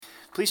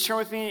Please turn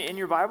with me in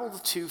your Bible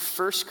to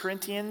 1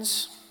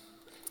 Corinthians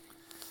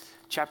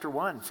chapter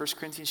 1. 1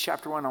 Corinthians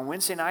chapter 1. On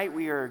Wednesday night,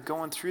 we are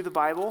going through the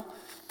Bible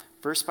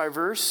verse by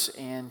verse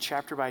and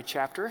chapter by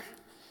chapter.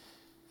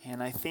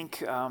 And I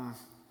think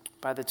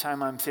by the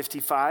time I'm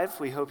 55,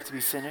 we hope to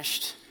be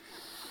finished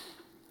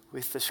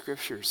with the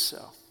scriptures.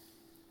 So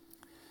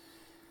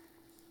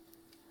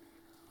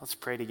let's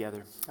pray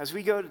together. As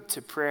we go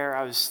to prayer,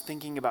 I was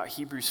thinking about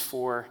Hebrews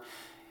 4.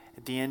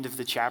 At the end of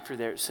the chapter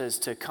there, it says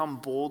to come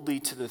boldly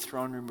to the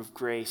throne room of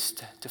grace,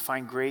 to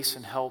find grace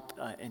and help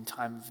in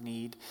time of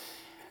need.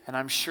 And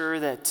I'm sure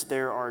that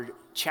there are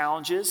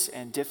challenges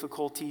and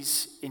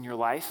difficulties in your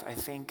life. I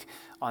think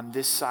on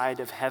this side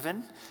of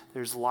heaven,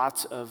 there's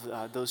lots of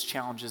those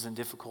challenges and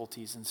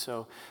difficulties. And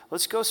so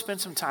let's go spend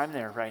some time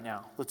there right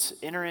now. Let's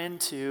enter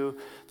into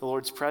the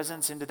Lord's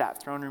presence, into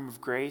that throne room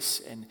of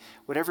grace. And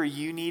whatever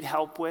you need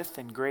help with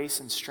and grace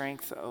and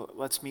strength,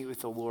 let's meet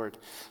with the Lord.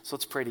 So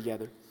let's pray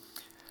together.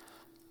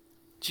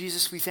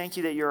 Jesus, we thank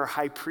you that you're our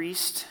high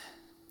priest,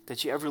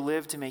 that you ever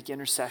lived to make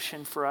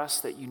intercession for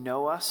us, that you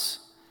know us.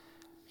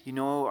 You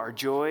know our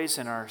joys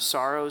and our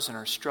sorrows and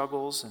our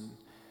struggles. And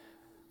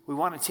we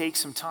want to take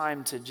some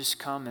time to just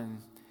come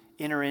and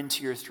enter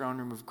into your throne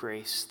room of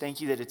grace. Thank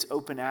you that it's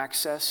open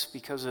access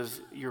because of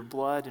your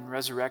blood and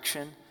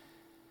resurrection.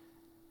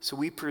 So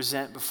we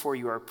present before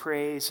you our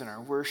praise and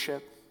our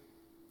worship.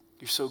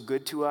 You're so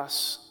good to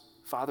us.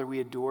 Father, we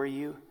adore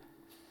you.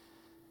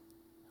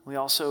 We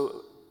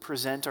also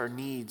present our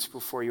needs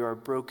before you, our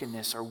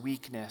brokenness, our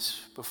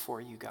weakness before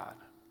you, God.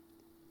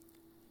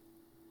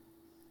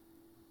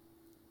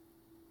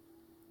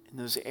 In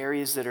those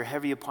areas that are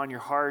heavy upon your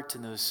heart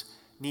and those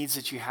needs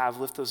that you have,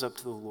 lift those up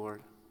to the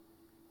Lord.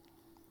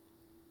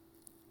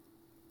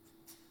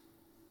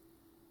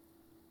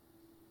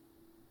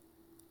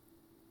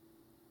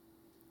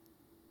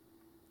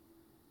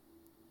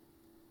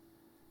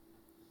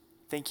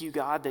 Thank you,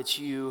 God, that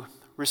you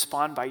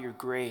respond by your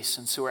grace.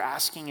 And so we're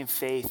asking in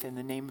faith in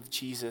the name of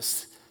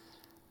Jesus,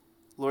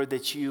 Lord,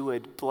 that you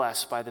would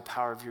bless by the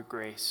power of your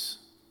grace.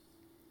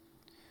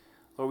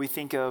 Lord, we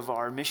think of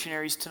our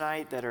missionaries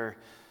tonight that are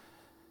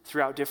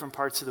throughout different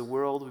parts of the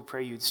world. We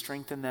pray you'd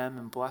strengthen them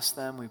and bless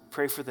them. We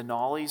pray for the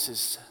Nollies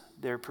as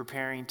they're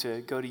preparing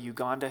to go to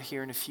Uganda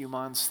here in a few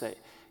months, that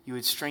you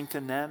would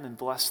strengthen them and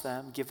bless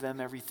them, give them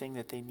everything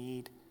that they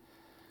need.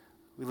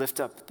 We lift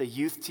up the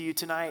youth to you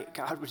tonight.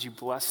 God, would you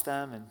bless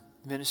them and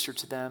minister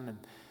to them, and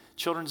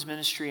children's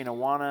ministry in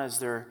Awana as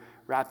they're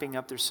wrapping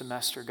up their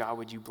semester. God,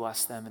 would you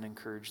bless them and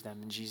encourage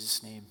them in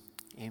Jesus' name.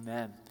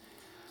 Amen.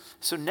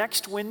 So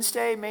next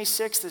Wednesday, May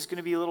 6th, is going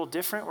to be a little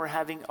different. We're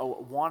having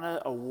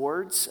Awana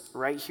Awards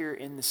right here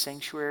in the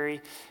sanctuary.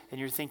 And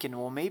you're thinking,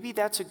 well, maybe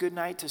that's a good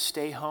night to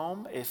stay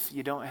home if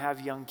you don't have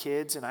young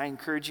kids. And I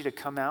encourage you to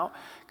come out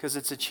because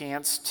it's a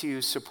chance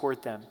to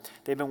support them.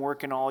 They've been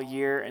working all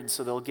year, and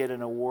so they'll get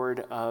an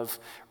award of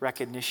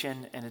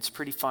recognition. And it's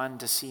pretty fun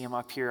to see them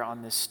up here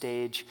on this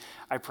stage.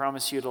 I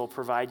promise you it'll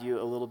provide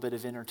you a little bit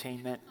of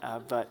entertainment.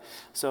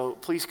 So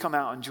please come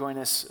out and join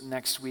us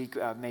next week,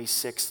 May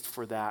 6th,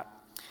 for that.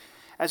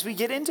 As we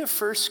get into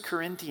 1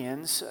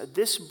 Corinthians,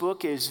 this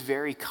book is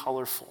very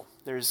colorful.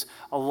 There's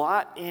a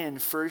lot in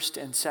 1st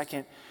and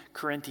 2nd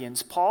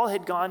Corinthians. Paul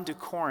had gone to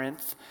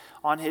Corinth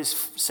on his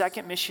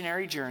second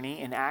missionary journey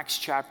in Acts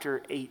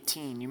chapter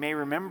 18. You may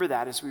remember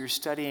that as we were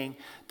studying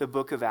the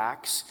book of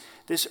Acts.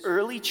 This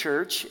early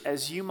church,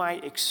 as you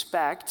might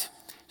expect,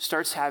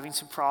 starts having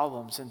some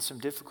problems and some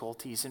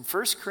difficulties. And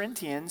 1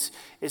 Corinthians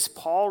is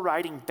Paul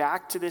writing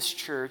back to this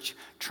church,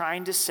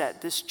 trying to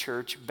set this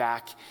church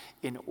back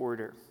in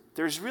order.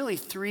 There's really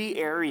three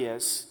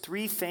areas,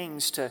 three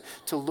things to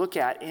look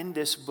at in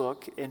this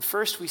book. And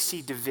first we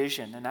see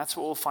division, and that's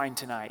what we'll find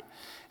tonight.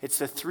 It's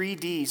the 3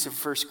 Ds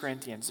of 1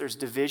 Corinthians. There's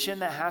division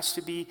that has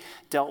to be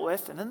dealt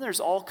with, and then there's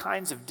all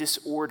kinds of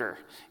disorder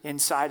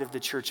inside of the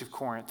church of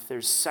Corinth.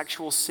 There's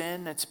sexual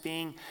sin that's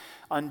being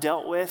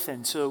undealt with,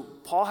 and so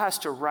Paul has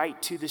to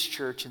write to this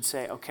church and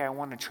say, okay, I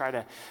want to try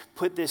to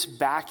put this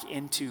back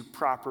into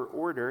proper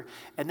order.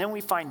 And then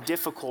we find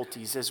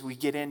difficulties as we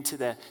get into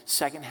the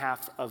second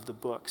half of the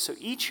book. So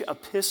each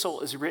epistle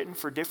is written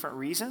for different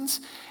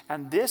reasons,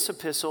 and this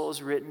epistle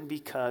is written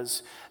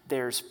because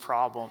there's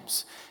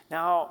problems.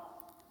 Now,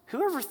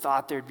 whoever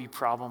thought there'd be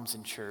problems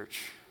in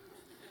church?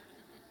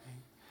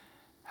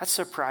 That's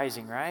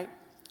surprising, right?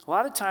 A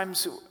lot of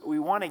times we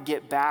want to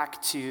get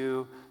back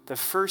to the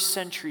first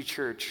century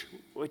church,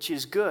 which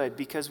is good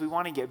because we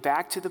want to get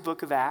back to the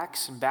book of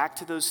Acts and back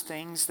to those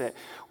things that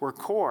were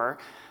core.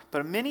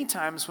 But many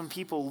times when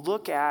people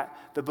look at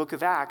the book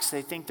of Acts,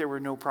 they think there were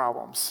no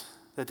problems,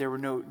 that there were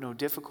no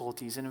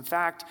difficulties. And in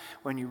fact,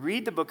 when you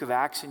read the book of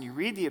Acts and you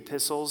read the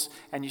epistles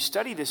and you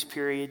study this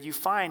period, you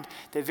find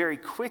that very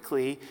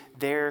quickly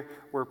there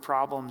were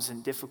problems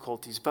and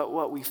difficulties. But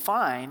what we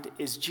find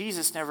is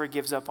Jesus never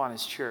gives up on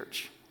his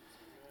church.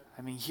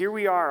 I mean, here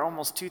we are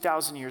almost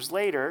 2,000 years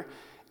later,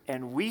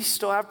 and we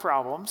still have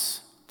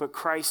problems. but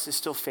Christ is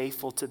still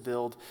faithful to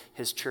build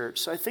his church.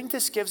 So I think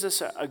this gives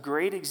us a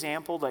great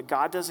example that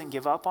God doesn't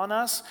give up on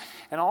us.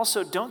 And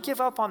also, don't give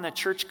up on the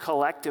church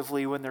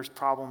collectively when there's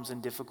problems and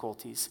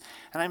difficulties.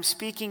 And I'm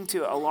speaking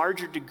to a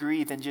larger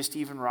degree than just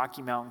even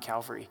Rocky Mountain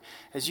Calvary.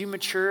 As you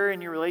mature in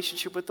your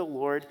relationship with the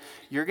Lord,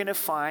 you're going to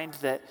find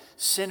that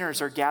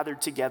sinners are gathered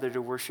together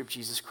to worship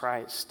Jesus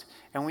Christ.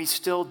 And we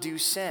still do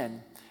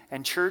sin.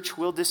 And church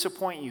will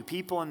disappoint you.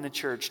 People in the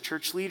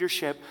church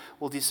leadership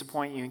will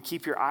disappoint you. And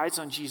keep your eyes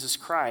on Jesus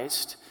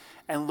Christ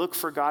and look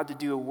for God to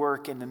do a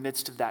work in the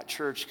midst of that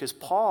church. Because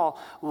Paul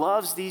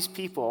loves these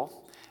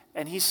people,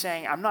 and he's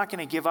saying, I'm not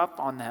going to give up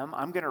on them.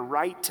 I'm going to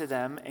write to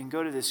them and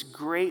go to this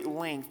great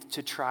length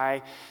to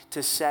try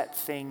to set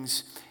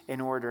things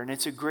in order. And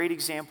it's a great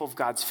example of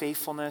God's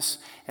faithfulness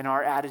and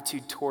our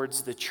attitude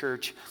towards the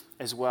church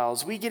as well.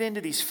 As we get into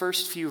these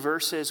first few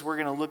verses, we're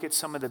going to look at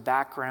some of the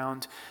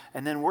background,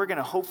 and then we're going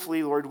to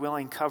hopefully, Lord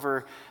willing,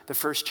 cover the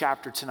first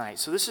chapter tonight.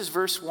 So this is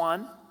verse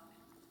 1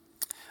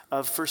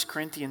 of 1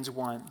 Corinthians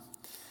 1.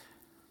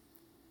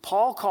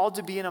 Paul, called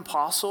to be an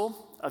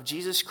apostle of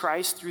Jesus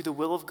Christ through the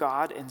will of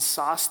God, and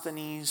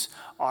Sosthenes,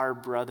 our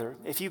brother.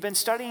 If you've been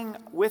studying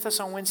with us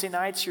on Wednesday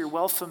nights, you're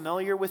well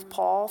familiar with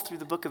Paul through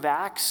the book of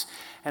Acts,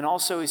 and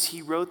also as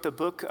he wrote the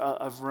book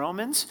of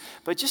Romans.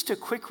 But just a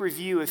quick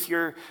review, if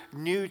you're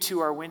new to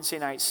our Wednesday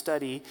night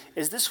study,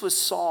 is this was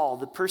Saul,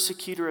 the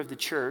persecutor of the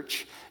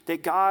church,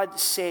 that God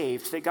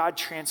saved, that God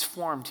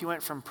transformed. He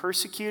went from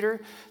persecutor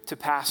to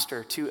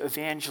pastor, to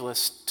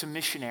evangelist, to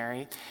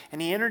missionary,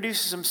 and he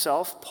introduces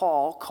himself,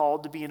 Paul,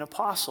 called to be an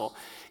apostle.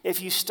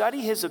 If you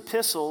study his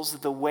epistles,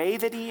 the way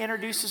that he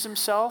introduces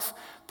himself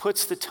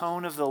puts the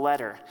tone of the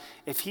letter.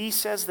 If he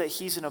says that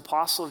he's an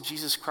apostle of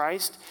Jesus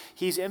Christ,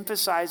 he's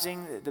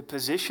emphasizing the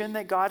position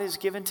that God has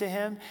given to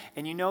him,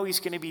 and you know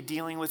he's going to be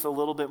dealing with a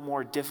little bit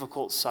more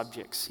difficult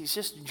subjects. He's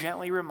just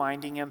gently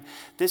reminding him,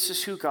 this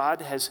is who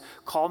God has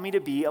called me to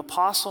be.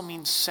 Apostle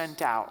means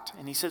sent out,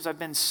 and he says, I've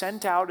been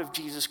sent out of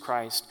Jesus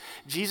Christ.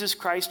 Jesus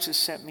Christ has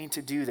sent me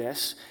to do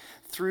this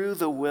through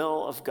the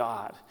will of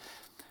God.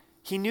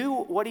 He knew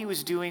what he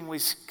was doing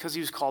was because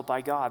he was called by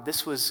God.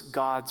 This was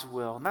God's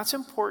will. And that's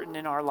important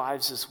in our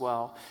lives as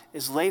well,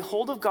 is lay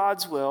hold of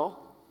God's will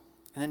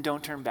and then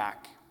don't turn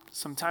back.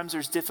 Sometimes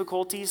there's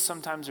difficulties,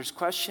 sometimes there's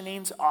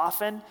questionings,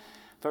 often,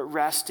 but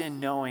rest in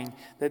knowing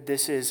that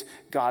this is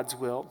God's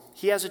will.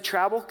 He has a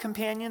travel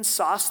companion,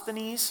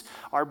 Sosthenes,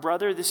 our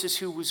brother. This is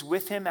who was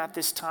with him at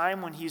this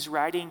time when he's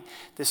writing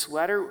this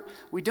letter.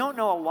 We don't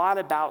know a lot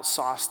about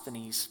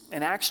Sosthenes.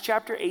 In Acts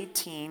chapter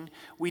 18,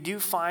 we do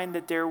find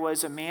that there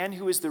was a man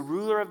who was the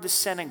ruler of the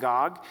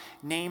synagogue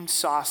named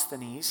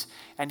Sosthenes,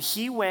 and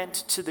he went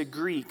to the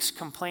Greeks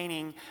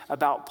complaining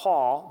about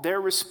Paul. Their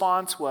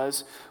response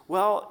was,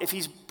 well, if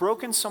he's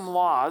broken some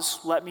laws,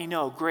 let me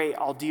know. Great,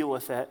 I'll deal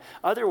with it.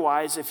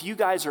 Otherwise, if you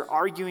guys are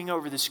arguing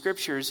over the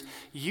scriptures,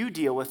 you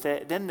deal with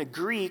it. Then the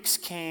Greeks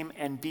came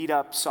and beat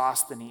up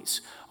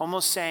Sosthenes,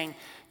 almost saying,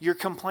 you're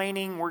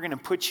complaining, we're going to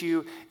put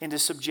you into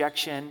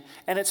subjection.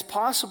 And it's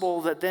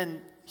possible that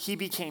then he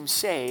became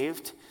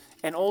saved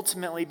and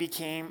ultimately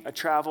became a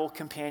travel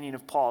companion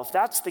of Paul. If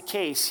that's the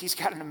case, he's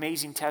got an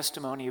amazing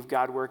testimony of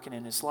God working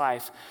in his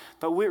life.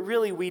 But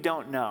we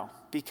don't know,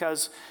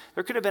 because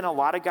there could have been a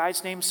lot of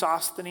guys named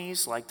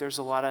Sosthenes, like there's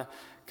a lot of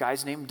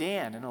guys named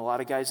Dan and a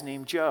lot of guys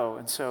named Joe.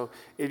 And so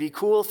it'd be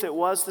cool if it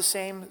was the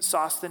same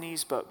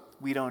Sosthenes, but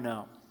we don't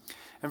know.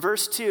 In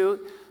verse 2,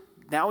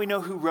 now we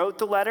know who wrote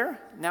the letter.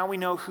 Now we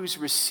know who's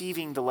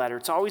receiving the letter.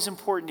 It's always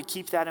important to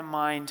keep that in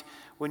mind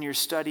when you're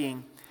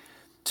studying.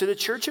 To the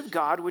church of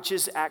God, which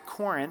is at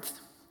Corinth,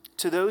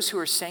 to those who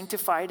are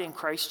sanctified in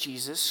Christ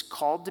Jesus,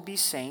 called to be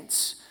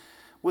saints,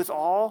 with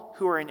all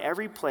who are in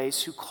every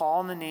place who call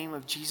on the name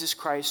of Jesus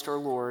Christ our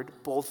Lord,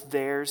 both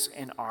theirs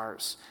and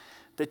ours.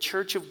 The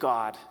church of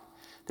God.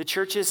 The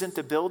church isn't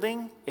the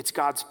building, it's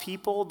God's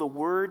people. The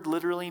word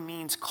literally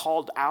means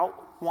called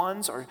out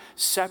ones or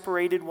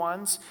separated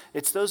ones.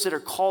 It's those that are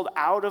called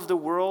out of the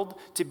world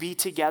to be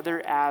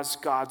together as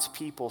God's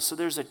people. So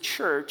there's a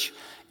church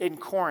in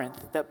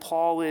Corinth that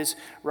Paul is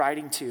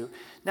writing to.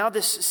 Now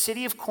this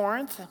city of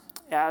Corinth,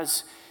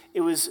 as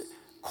it was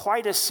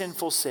quite a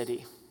sinful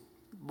city.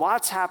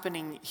 Lots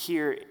happening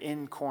here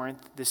in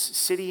Corinth, this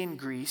city in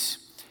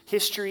Greece.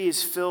 History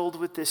is filled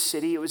with this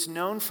city. It was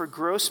known for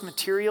gross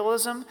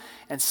materialism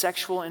and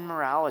sexual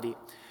immorality.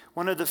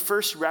 One of the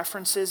first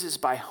references is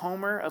by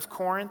Homer of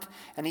Corinth,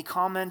 and he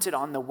commented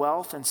on the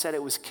wealth and said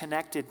it was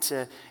connected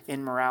to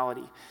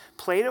immorality.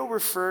 Plato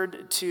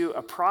referred to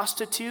a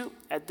prostitute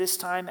at this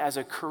time as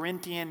a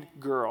Corinthian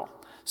girl.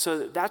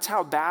 So that's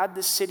how bad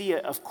the city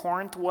of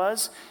Corinth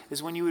was,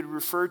 is when you would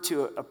refer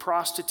to a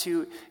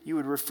prostitute, you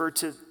would refer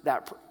to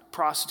that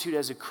prostitute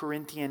as a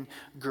Corinthian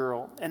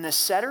girl. And the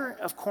center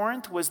of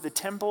Corinth was the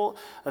temple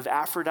of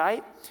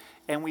Aphrodite.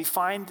 And we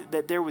find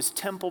that there was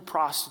temple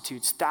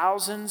prostitutes,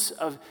 thousands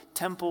of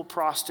temple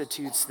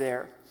prostitutes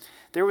there.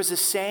 There was a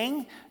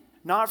saying,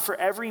 not for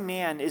every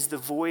man is the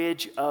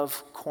voyage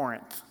of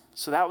Corinth.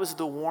 So that was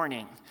the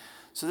warning.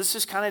 So this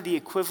is kind of the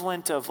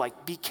equivalent of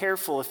like, be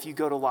careful if you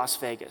go to Las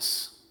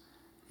Vegas.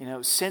 You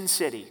know, Sin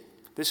City.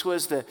 This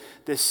was the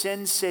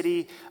sin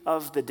city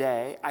of the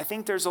day. I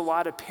think there's a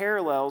lot of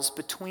parallels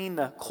between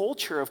the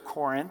culture of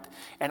Corinth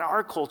and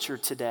our culture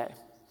today.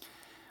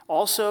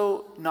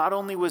 Also, not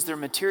only was there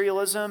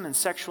materialism and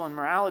sexual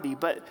immorality,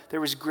 but there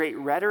was great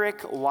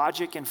rhetoric,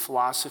 logic, and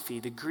philosophy.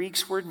 The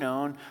Greeks were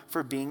known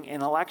for being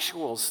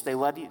intellectuals. They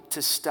loved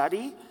to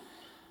study.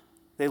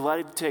 They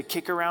loved to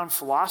kick around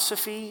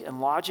philosophy and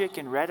logic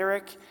and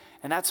rhetoric.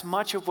 And that's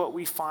much of what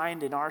we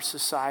find in our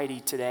society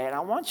today. And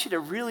I want you to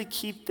really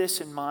keep this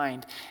in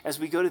mind as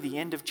we go to the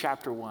end of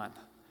chapter 1.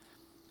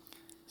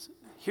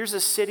 Here's a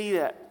city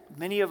that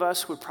many of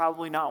us would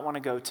probably not want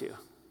to go to.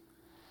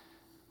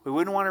 We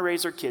wouldn't want to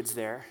raise our kids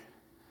there.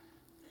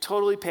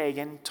 Totally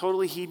pagan,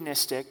 totally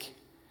hedonistic.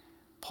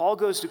 Paul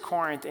goes to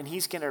Corinth, and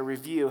he's going to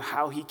review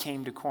how he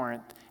came to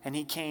Corinth. And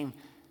he came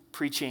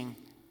preaching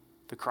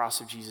the cross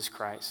of Jesus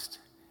Christ.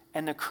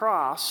 And the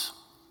cross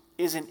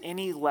isn't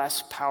any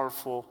less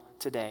powerful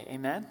today.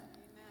 Amen?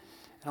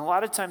 And a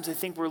lot of times I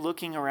think we're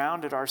looking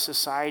around at our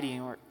society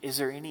and is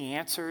there any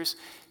answers?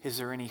 Is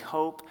there any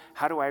hope?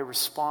 How do I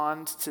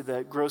respond to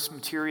the gross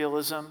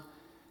materialism,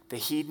 the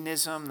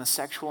hedonism, the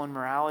sexual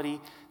immorality,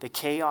 the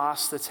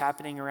chaos that's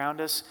happening around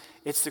us?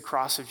 It's the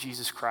cross of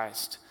Jesus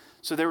Christ.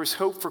 So there was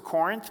hope for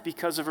Corinth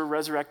because of a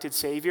resurrected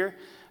Savior.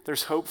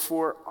 There's hope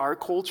for our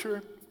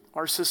culture,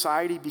 our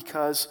society,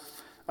 because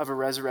of a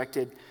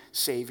resurrected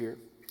Savior.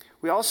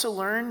 We also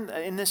learn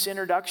in this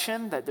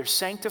introduction that they're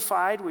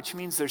sanctified, which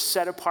means they're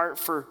set apart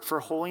for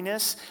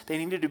holiness. They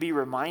needed to be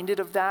reminded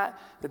of that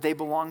they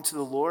belong to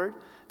the Lord.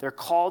 They're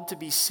called to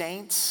be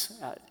saints.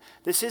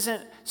 This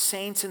isn't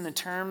saints in the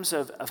terms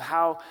of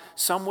how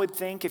some would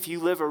think if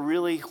you live a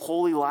really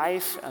holy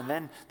life and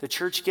then the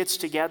church gets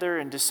together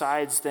and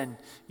decides then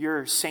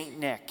you're Saint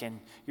Nick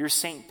and you're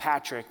Saint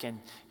Patrick and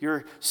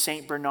you're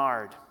Saint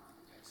Bernard.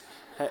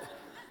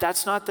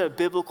 That's not the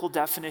biblical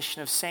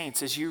definition of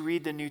saints. As you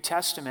read the New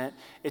Testament,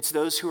 it's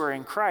those who are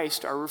in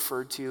Christ are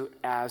referred to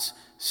as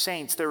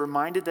saints. They're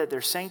reminded that they're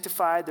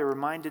sanctified. They're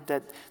reminded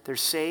that they're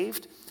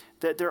saved.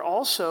 That they're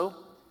also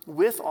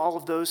with all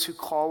of those who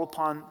call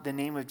upon the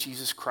name of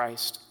Jesus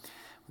Christ.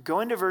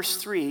 Go into verse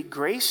 3.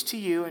 Grace to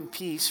you and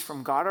peace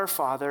from God our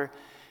Father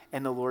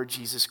and the Lord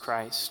Jesus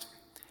Christ.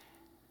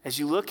 As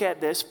you look at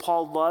this,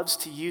 Paul loves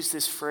to use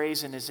this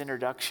phrase in his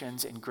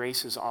introductions, and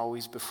grace is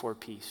always before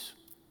peace.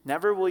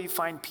 Never will you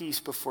find peace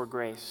before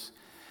grace.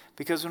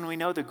 Because when we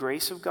know the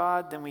grace of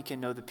God, then we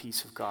can know the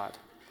peace of God.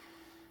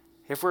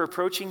 If we're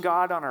approaching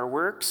God on our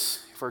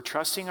works, if we're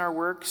trusting our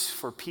works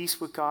for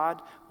peace with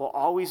God, we'll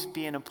always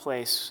be in a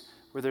place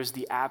where there's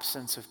the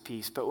absence of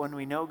peace. But when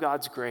we know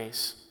God's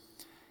grace,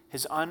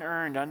 his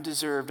unearned,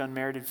 undeserved,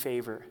 unmerited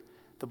favor,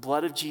 the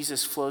blood of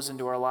Jesus flows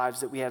into our lives,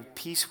 that we have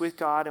peace with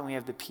God and we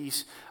have the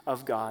peace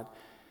of God.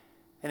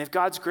 And if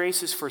God's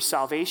grace is for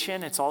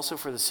salvation, it's also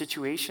for the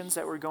situations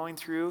that we're going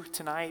through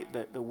tonight,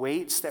 the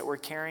weights that we're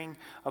carrying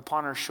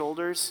upon our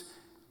shoulders.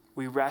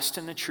 We rest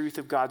in the truth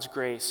of God's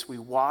grace. We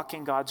walk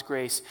in God's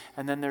grace,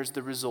 and then there's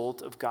the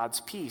result of God's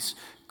peace.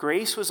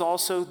 Grace was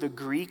also the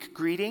Greek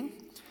greeting,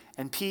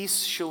 and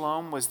peace,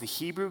 shalom, was the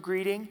Hebrew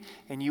greeting,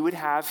 and you would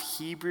have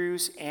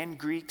Hebrews and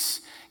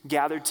Greeks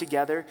gathered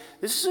together.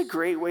 This is a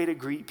great way to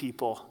greet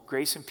people,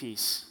 grace and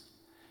peace.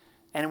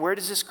 And where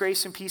does this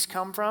grace and peace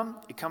come from?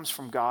 It comes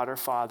from God our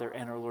Father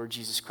and our Lord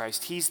Jesus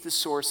Christ. He's the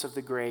source of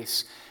the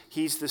grace.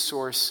 He's the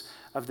source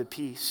of the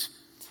peace.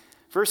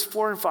 Verse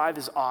 4 and 5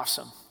 is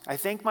awesome. I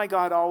thank my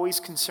God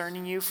always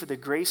concerning you for the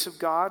grace of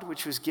God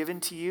which was given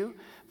to you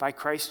by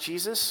Christ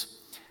Jesus,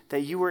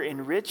 that you were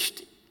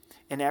enriched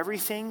in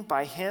everything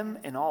by him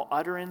in all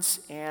utterance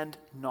and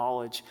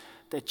knowledge.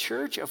 The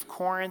church of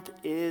Corinth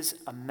is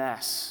a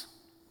mess.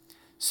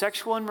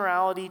 Sexual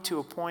immorality to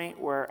a point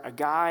where a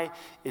guy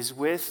is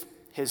with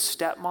his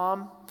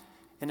stepmom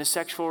in a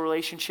sexual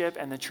relationship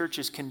and the church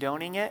is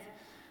condoning it.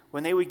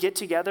 When they would get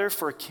together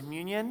for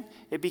communion,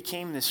 it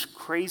became this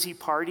crazy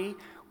party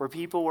where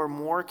people were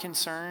more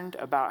concerned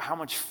about how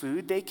much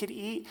food they could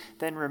eat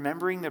than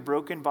remembering the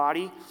broken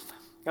body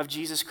of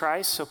Jesus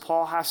Christ. So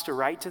Paul has to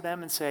write to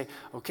them and say,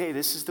 okay,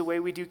 this is the way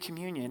we do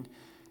communion.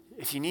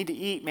 If you need to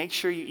eat, make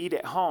sure you eat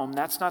at home.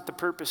 That's not the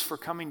purpose for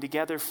coming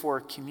together for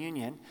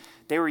communion.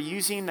 They were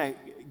using the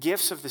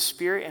gifts of the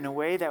Spirit in a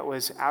way that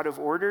was out of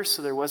order,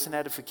 so there wasn't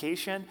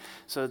edification.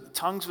 So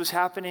tongues was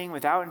happening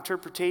without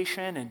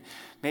interpretation, and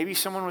maybe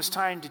someone was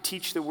trying to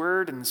teach the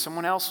word, and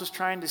someone else was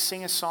trying to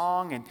sing a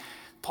song, and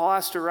Paul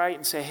has to write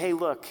and say, hey,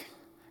 look,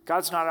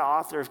 God's not an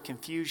author of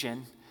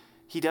confusion.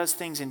 He does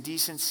things in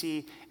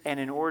decency and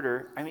in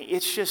order. I mean,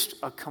 it's just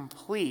a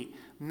complete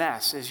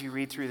mess as you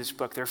read through this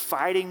book. They're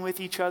fighting with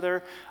each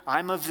other.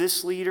 I'm of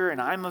this leader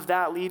and I'm of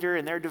that leader,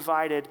 and they're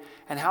divided.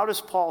 And how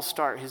does Paul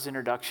start his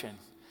introduction?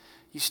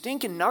 You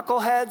stinking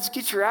knuckleheads,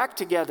 get your act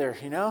together,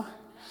 you know?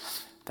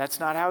 That's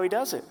not how he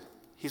does it.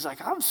 He's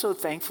like, I'm so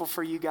thankful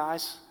for you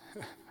guys.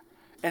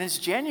 And it's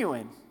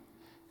genuine.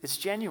 It's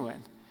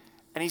genuine.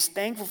 And he's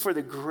thankful for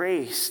the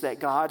grace that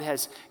God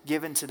has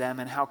given to them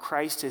and how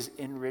Christ has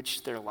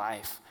enriched their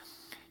life.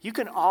 You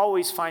can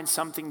always find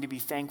something to be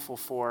thankful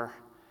for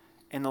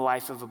in the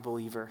life of a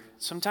believer.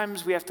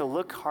 Sometimes we have to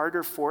look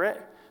harder for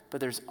it, but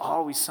there's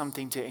always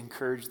something to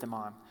encourage them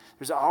on.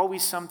 There's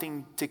always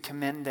something to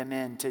commend them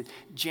in, to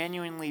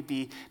genuinely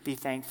be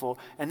thankful.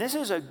 And this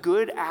is a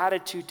good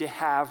attitude to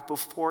have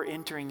before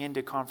entering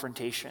into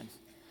confrontation.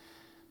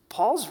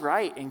 Paul's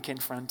right in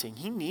confronting.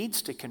 He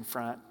needs to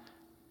confront.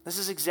 This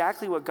is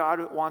exactly what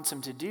God wants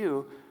him to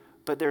do,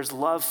 but there's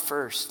love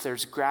first.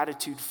 There's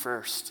gratitude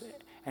first.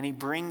 And he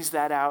brings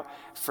that out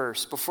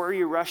first. Before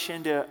you rush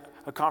into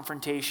a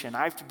confrontation,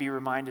 I have to be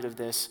reminded of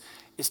this,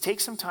 is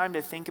take some time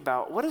to think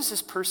about, what is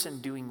this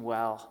person doing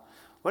well?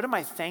 What am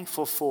I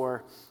thankful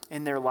for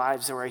in their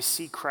lives where I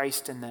see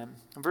Christ in them?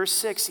 In verse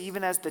 6,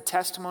 even as the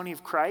testimony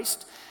of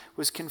Christ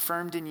was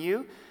confirmed in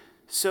you,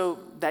 so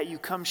that you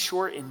come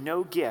short in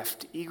no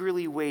gift,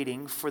 eagerly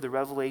waiting for the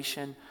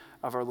revelation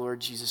of our Lord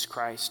Jesus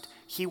Christ.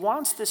 He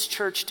wants this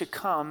church to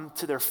come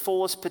to their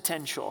fullest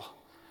potential.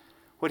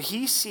 What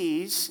he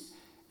sees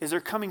is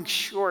they're coming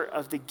short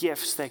of the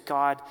gifts that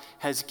God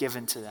has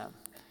given to them.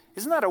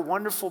 Isn't that a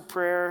wonderful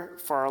prayer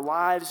for our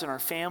lives and our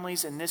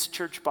families in this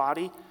church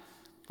body?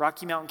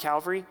 Rocky Mountain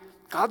Calvary,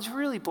 God's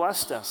really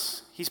blessed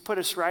us. He's put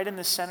us right in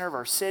the center of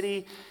our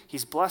city.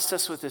 He's blessed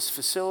us with this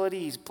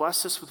facility. He's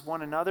blessed us with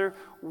one another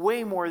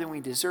way more than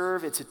we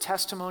deserve. It's a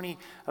testimony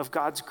of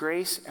God's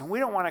grace, and we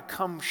don't want to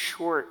come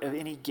short of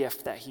any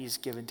gift that he's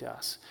given to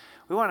us.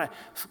 We want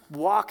to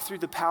walk through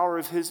the power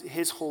of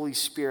his Holy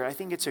Spirit. I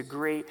think it's a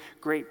great,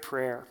 great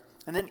prayer.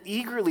 And then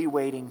eagerly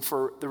waiting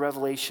for the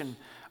revelation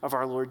of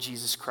our Lord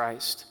Jesus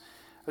Christ.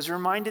 I was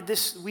reminded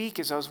this week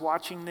as I was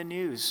watching the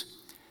news.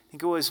 I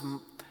think it was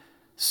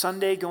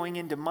Sunday going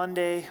into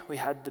Monday, we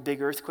had the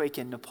big earthquake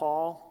in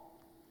Nepal.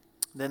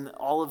 Then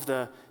all of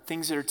the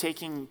things that are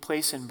taking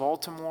place in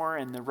Baltimore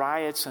and the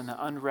riots and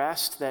the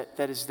unrest that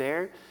is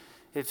there.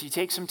 If you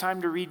take some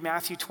time to read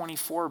Matthew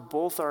 24,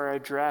 both are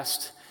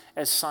addressed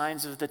as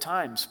signs of the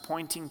times,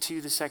 pointing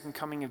to the second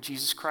coming of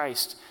Jesus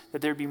Christ,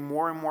 that there'd be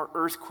more and more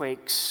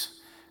earthquakes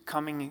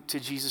coming to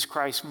Jesus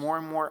Christ, more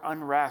and more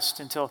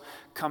unrest until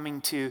coming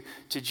to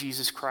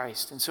Jesus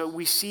Christ. And so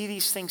we see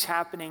these things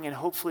happening, and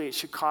hopefully it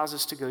should cause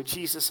us to go,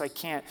 Jesus, I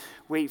can't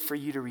wait for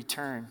you to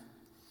return.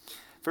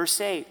 Verse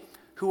 8,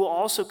 who will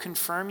also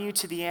confirm you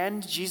to the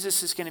end.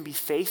 Jesus is going to be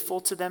faithful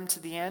to them to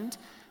the end,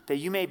 that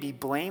you may be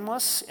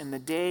blameless in the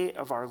day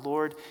of our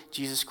Lord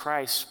Jesus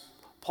Christ.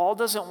 Paul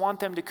doesn't want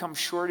them to come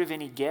short of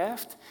any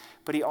gift,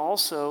 but he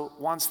also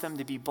wants them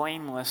to be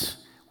blameless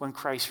when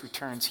Christ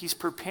returns. He's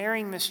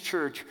preparing this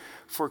church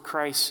for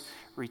Christ's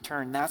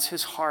return. That's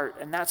his heart,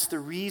 and that's the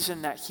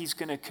reason that he's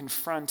going to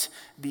confront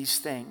these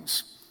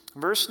things.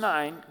 Verse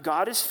 9,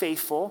 God is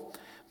faithful,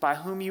 by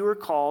whom you were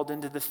called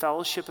into the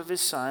fellowship of his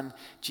Son,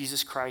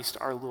 Jesus Christ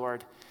our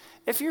Lord.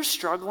 If you're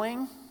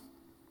struggling,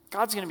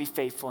 God's going to be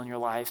faithful in your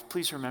life.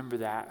 Please remember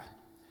that.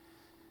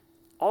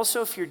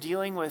 Also, if you're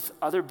dealing with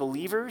other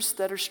believers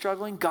that are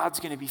struggling, God's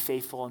going to be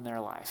faithful in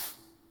their life.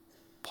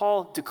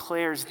 Paul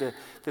declares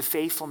the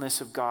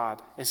faithfulness of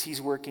God as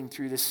he's working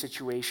through this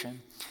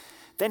situation.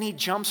 Then he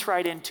jumps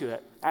right into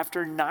it.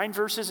 After 9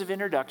 verses of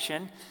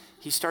introduction,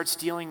 he starts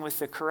dealing with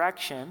the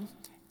correction,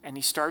 and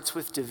he starts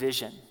with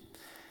division.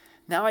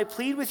 Now I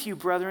plead with you,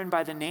 brethren,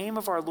 by the name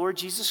of our Lord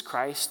Jesus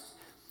Christ,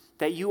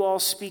 that you all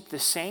speak the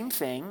same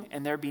thing,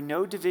 and there be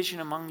no division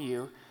among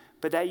you,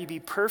 but that you be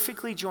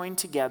perfectly joined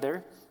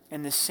together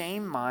in the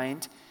same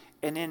mind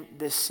and in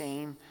the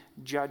same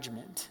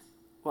judgment.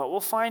 What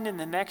we'll find in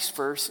the next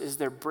verse is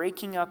they're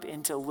breaking up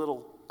into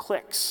little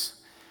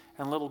cliques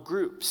and little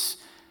groups.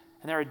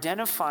 And they're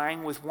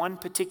identifying with one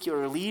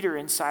particular leader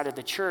inside of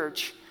the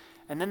church.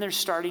 And then they're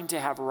starting to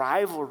have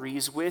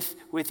rivalries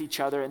with each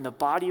other. And the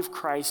body of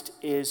Christ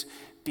is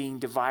being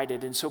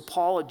divided. And so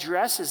Paul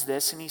addresses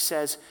this and he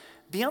says,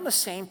 be on the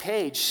same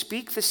page.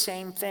 Speak the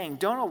same thing.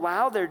 Don't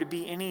allow there to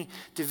be any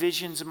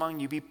divisions among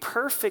you. Be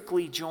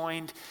perfectly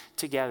joined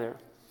together.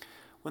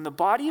 When the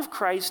body of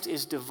Christ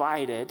is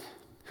divided,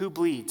 who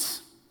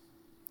bleeds?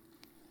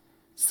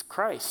 It's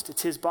Christ.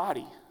 It's his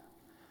body.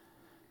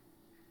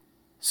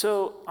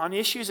 So on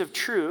issues of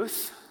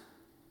truth,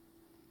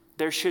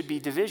 there should be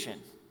division.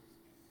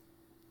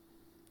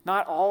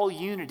 Not all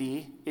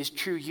unity is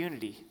true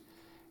unity.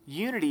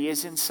 Unity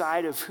is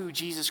inside of who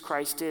Jesus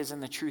Christ is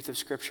and the truth of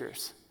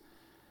Scriptures.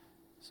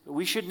 So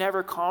we should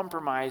never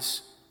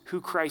compromise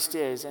who Christ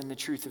is and the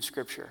truth of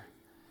Scripture.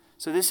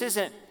 So this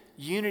isn't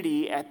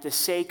unity at the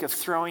sake of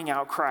throwing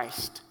out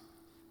Christ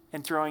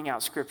and throwing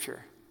out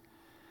Scripture.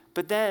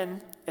 But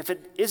then, if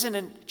it isn't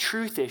a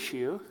truth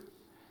issue,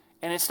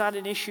 and it's not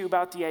an issue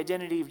about the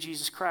identity of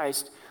Jesus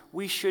Christ,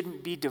 we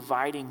shouldn't be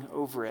dividing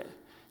over it.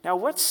 Now,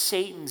 what's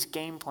Satan's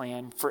game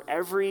plan for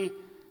every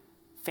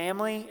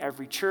family,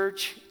 every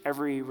church,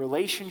 every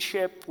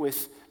relationship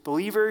with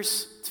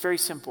believers? It's very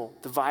simple.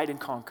 Divide and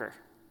conquer.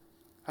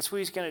 That's what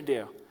he's going to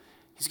do.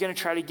 He's going to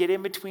try to get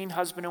in between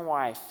husband and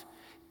wife,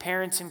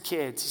 parents and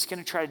kids. He's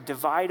going to try to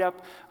divide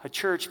up a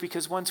church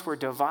because once we're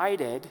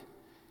divided,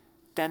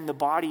 then the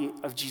body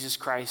of Jesus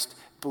Christ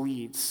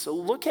bleeds. So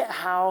look at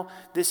how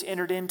this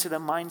entered into the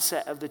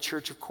mindset of the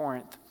church of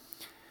Corinth.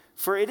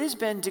 For it has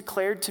been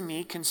declared to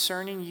me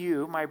concerning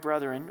you, my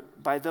brethren,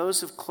 by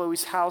those of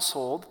Chloe's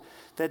household,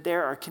 that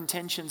there are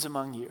contentions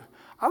among you.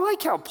 I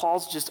like how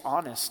Paul's just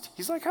honest.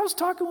 He's like, I was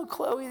talking with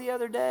Chloe the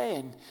other day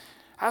and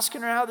asking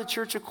her how the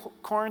church of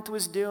Corinth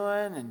was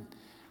doing. And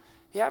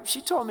yeah,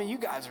 she told me you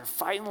guys are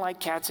fighting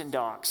like cats and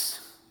dogs.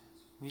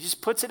 He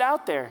just puts it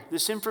out there.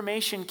 This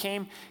information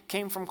came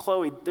from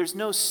Chloe. There's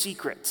no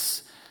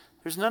secrets.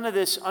 There's none of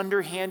this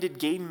underhanded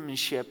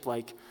gamemanship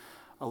like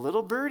a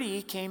little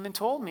birdie came and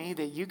told me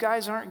that you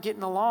guys aren't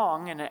getting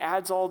along, and it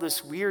adds all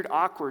this weird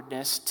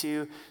awkwardness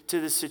to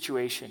the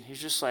situation. He's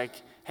just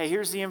like, hey,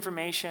 here's the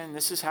information.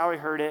 This is how I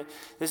heard it.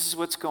 This is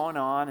what's going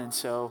on, and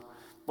so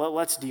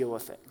let's deal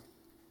with it.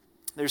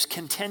 There's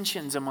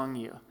contentions among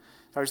you.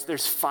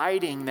 There's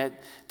fighting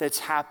that's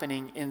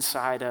happening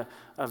inside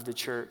of the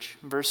church.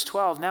 Verse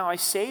 12, now I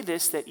say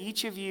this, that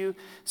each of you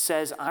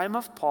says, I'm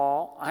of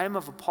Paul, I am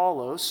of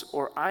Apollos,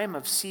 or I am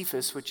of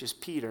Cephas, which is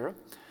Peter,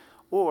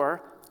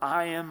 or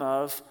I am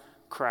of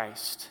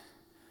Christ.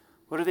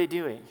 What are they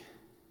doing?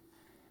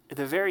 At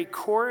the very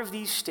core of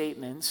these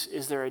statements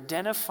is they're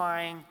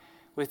identifying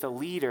with a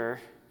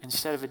leader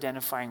instead of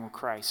identifying with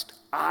Christ.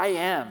 I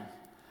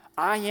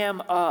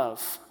am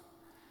of.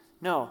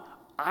 No,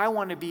 I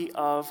want to be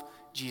of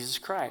Jesus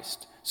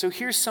Christ. So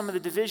here's some of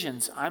the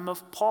divisions. I'm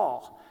of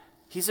Paul.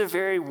 He's a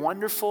very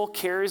wonderful,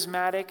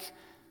 charismatic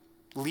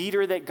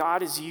leader that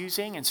God is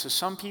using. And so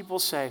some people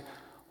say,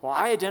 well,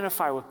 I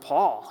identify with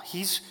Paul.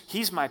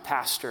 He's my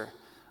pastor.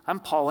 I'm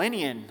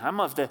Paulinian.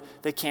 I'm of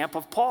the camp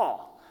of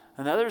Paul.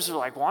 And others are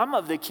like, well, I'm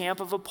of the camp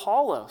of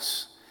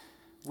Apollos.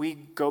 We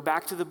go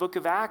back to the book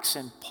of Acts,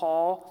 and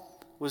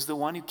Paul was the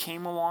one who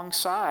came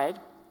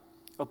alongside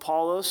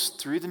Apollos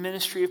through the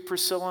ministry of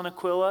Priscilla and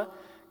Aquila.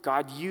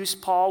 God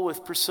used Paul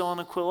with Priscilla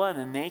and Aquila, and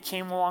then they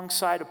came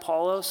alongside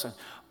Apollos, and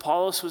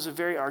Apollos was a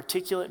very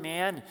articulate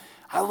man.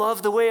 I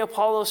love the way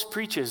Apollos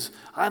preaches.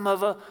 I'm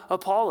of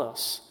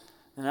Apollos.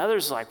 And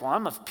others are like, well,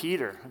 I'm of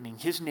Peter. I mean,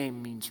 his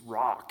name means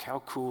rock.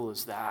 How cool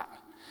is that?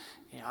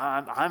 You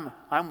know,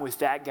 I'm with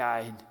that guy,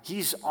 and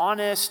he's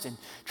honest and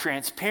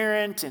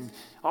transparent and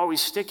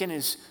always sticking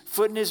his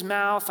foot in his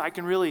mouth. I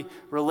can really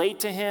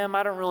relate to him.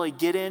 I don't really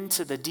get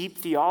into the deep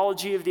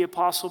theology of the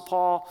Apostle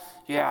Paul.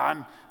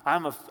 Yeah,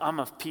 I'm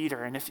of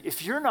Peter. And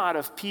if you're not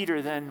of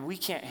Peter, then we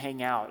can't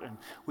hang out and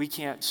we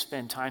can't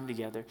spend time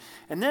together.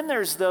 And then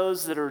there's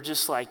those that are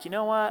just like, you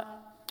know what?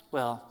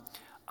 Well,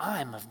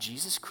 I'm of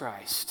Jesus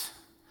Christ,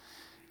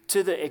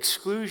 to the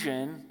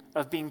exclusion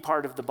of being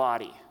part of the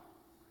body.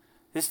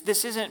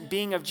 This isn't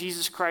being of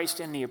Jesus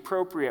Christ in the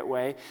appropriate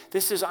way.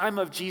 This is I'm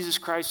of Jesus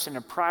Christ in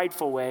a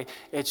prideful way.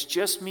 It's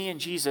just me and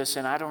Jesus,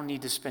 and I don't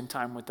need to spend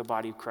time with the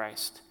body of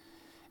Christ.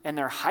 And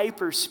their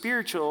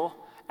hyper-spiritual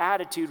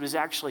attitude was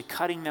actually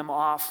cutting them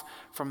off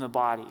from the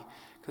body.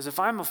 Because if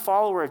I'm a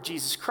follower of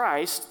Jesus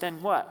Christ,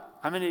 then what?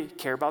 I'm going to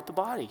care about the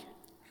body.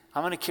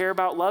 I'm going to care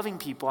about loving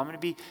people. I'm going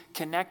to be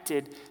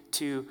connected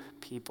to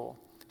people.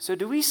 So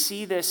do we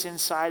see this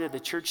inside of the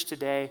church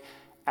today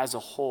as a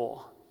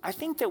whole? I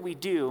think that we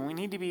do, and we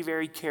need to be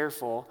very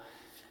careful,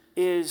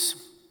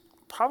 is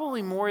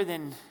probably more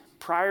than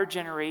prior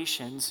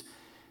generations,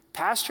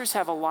 pastors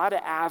have a lot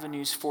of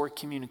avenues for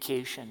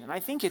communication, and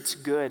I think it's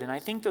good, and I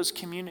think those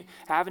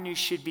avenues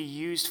should be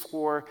used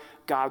for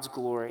God's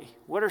glory.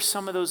 What are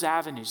some of those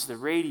avenues? The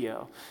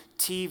radio,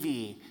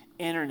 TV,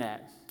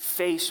 internet,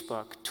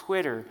 Facebook,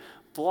 Twitter,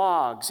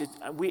 blogs.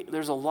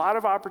 There's a lot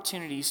of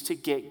opportunities to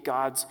get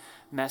God's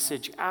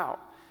message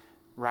out.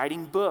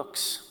 Writing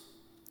books,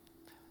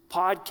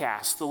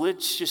 podcasts, the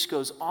list just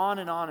goes on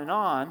and on and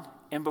on.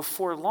 And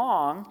before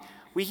long,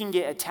 we can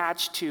get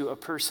attached to a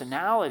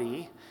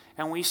personality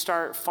and we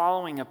start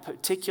following a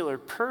particular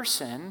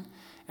person.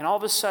 And all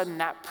of a sudden,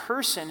 that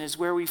person is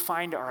where we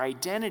find our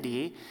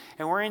identity.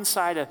 And we're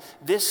inside of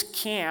this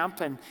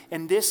camp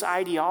and this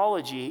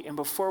ideology. And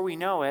before we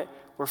know it,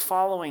 we're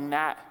following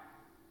that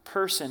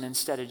person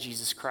instead of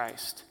Jesus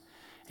Christ.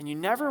 And you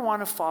never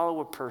want to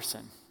follow a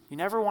person. You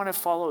never want to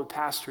follow a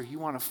pastor. You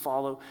want to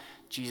follow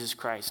Jesus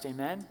Christ.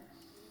 Amen?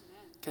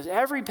 Because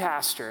every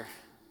pastor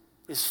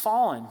is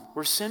fallen.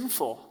 We're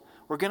sinful.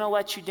 We're going to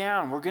let you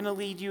down. We're going to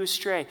lead you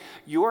astray.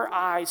 Your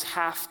eyes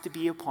have to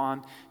be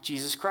upon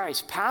Jesus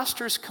Christ.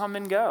 Pastors come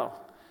and go.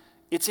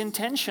 It's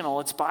intentional.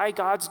 It's by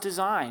God's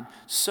design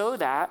so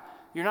that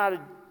you're not a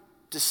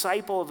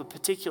disciple of a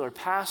particular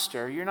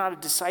pastor. You're not a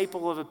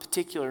disciple of a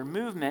particular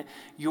movement.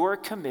 You're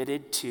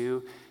committed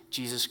to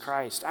Jesus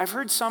Christ. I've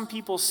heard some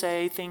people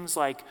say things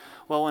like,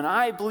 well, when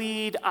I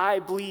bleed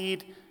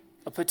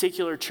a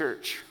particular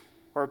church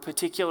or a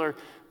particular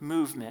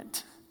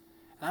movement.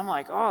 And I'm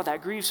like, oh,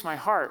 that grieves my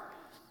heart.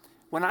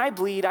 When I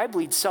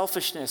bleed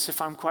selfishness,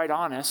 if I'm quite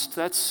honest.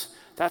 That's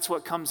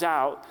what comes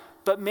out.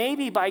 But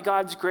maybe by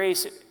God's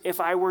grace,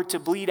 if I were to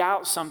bleed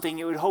out something,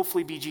 it would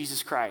hopefully be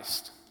Jesus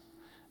Christ.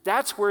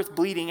 That's worth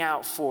bleeding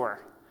out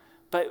for.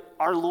 But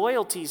our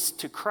loyalty's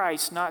to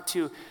Christ, not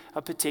to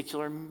a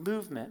particular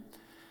movement.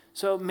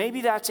 So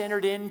maybe that's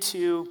entered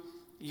into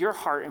your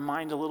heart and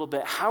mind a little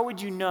bit. How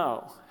would you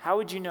know? How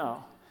would you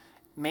know?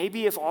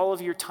 Maybe if all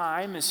of your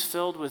time is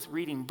filled with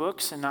reading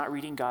books and not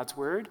reading God's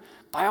word,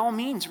 by all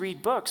means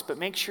read books, but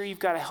make sure you've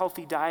got a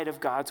healthy diet of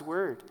God's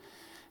word.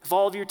 If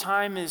all of your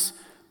time is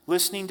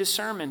listening to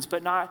sermons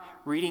but not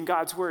reading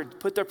God's word,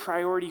 put the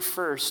priority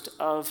first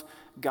of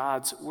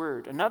God's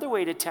word. Another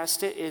way to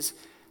test it is,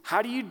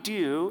 how do you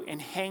do in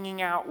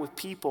hanging out with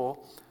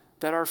people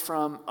that are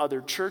from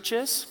other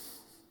churches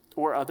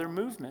or other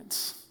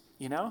movements?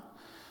 You know?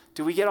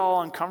 Do we get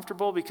all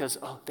uncomfortable because,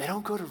 they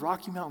don't go to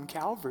Rocky Mountain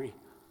Calvary?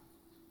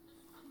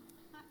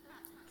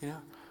 You know,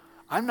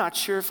 I'm not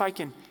sure if I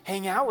can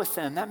hang out with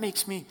them. That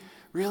makes me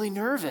really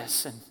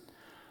nervous. And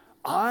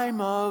I'm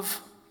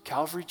of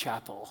Calvary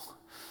Chapel.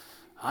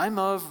 I'm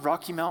of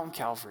Rocky Mountain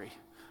Calvary.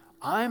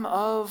 I'm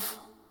of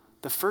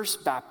the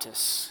First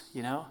Baptists,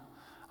 you know.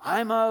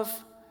 I'm of,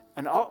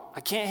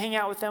 I can't hang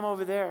out with them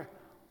over there.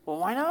 Well,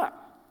 why not?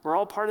 We're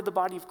all part of the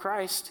body of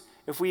Christ.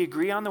 If we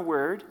agree on the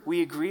word,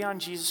 we agree on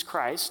Jesus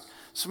Christ.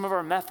 Some of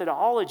our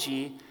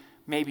methodology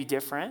may be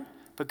different,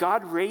 but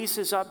God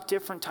raises up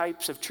different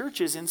types of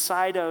churches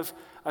inside of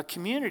a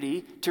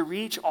community to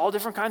reach all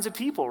different kinds of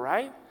people,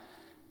 right?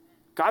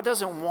 God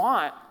doesn't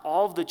want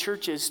all of the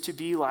churches to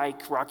be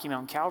like Rocky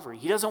Mountain Calvary.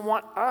 He doesn't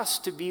want us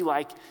to be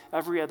like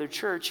every other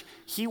church.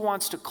 He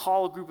wants to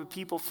call a group of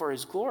people for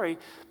his glory,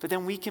 but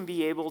then we can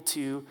be able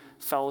to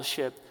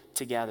fellowship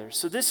together.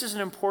 So this is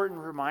an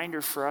important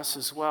reminder for us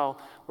as well.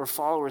 We're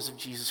followers of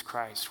Jesus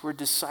Christ. We're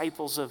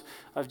disciples of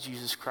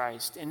Jesus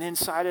Christ. And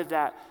inside of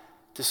that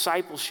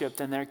discipleship,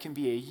 then there can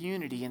be a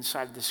unity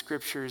inside of the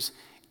scriptures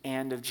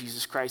and of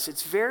Jesus Christ.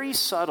 It's very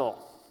subtle.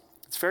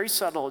 It's very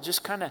subtle. It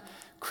just kind of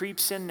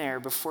creeps in there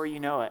before you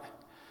know it.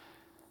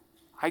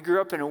 I grew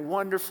up in a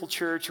wonderful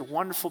church, a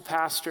wonderful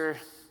pastor.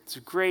 It's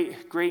a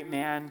great, great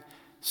man.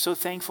 So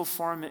thankful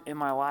for him in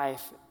my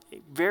life.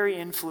 Very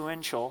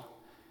influential.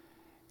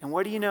 And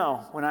what do you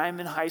know? When I'm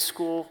in high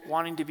school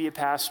wanting to be a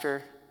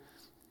pastor,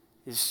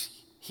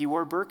 he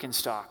wore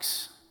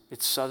Birkenstocks.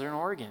 It's Southern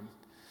Oregon.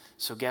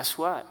 So guess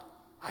what?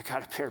 I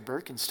got a pair of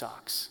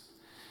Birkenstocks.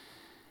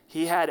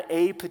 He had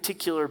a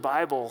particular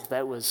Bible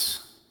that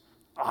was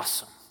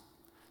awesome.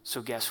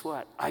 So guess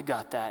what? I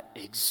got that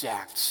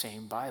exact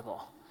same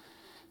Bible.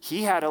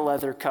 He had a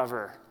leather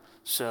cover,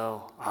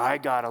 so I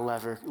got a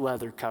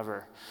leather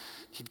cover.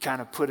 He'd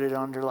kind of put it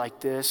under like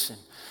this and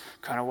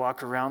kind of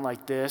walk around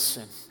like this.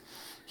 And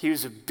he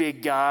was a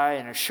big guy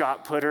and a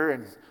shot putter,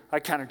 and I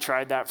kind of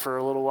tried that for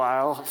a little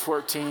while at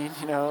 14,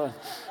 you know, and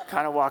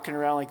kind of walking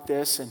around like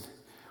this. And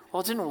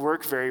well, it didn't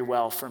work very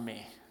well for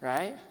me,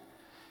 right?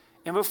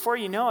 And before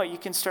you know it, you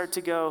can start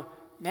to go,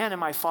 man,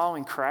 am I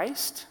following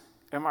Christ?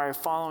 Am I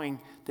following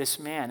this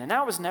man? And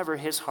that was never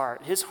his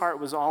heart. His heart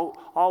was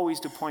always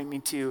to point me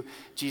to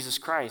Jesus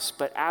Christ.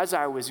 But as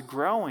I was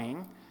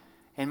growing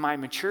in my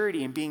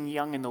maturity and being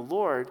young in the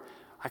Lord,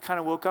 I kind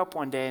of woke up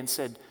one day and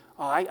said,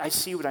 I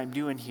see what I'm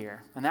doing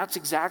here. And that's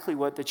exactly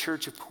what the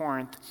church of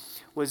Corinth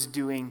was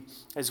doing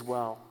as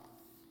well.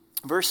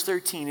 Verse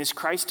 13, is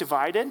Christ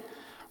divided?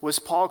 Was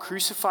Paul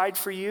crucified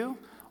for you?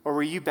 Or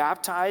were you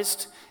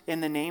baptized in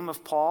the name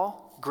of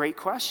Paul? Great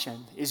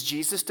question. Is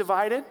Jesus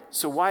divided?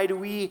 So why do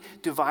we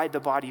divide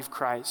the body of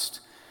Christ?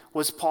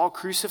 Was Paul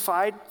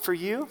crucified for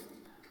you?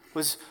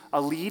 Was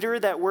a leader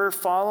that we're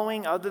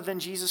following other than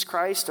Jesus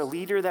Christ, a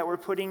leader that we're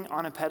putting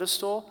on a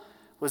pedestal,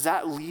 was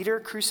that leader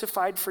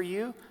crucified for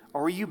you?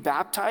 Or were you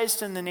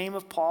baptized in the name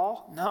of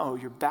Paul? No,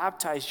 you're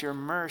baptized, you're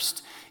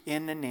immersed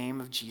in the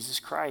name of Jesus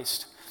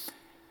Christ.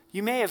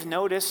 You may have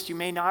noticed, you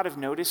may not have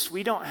noticed,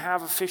 we don't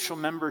have official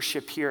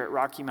membership here at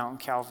Rocky Mountain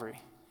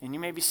Calvary. And you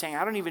may be saying,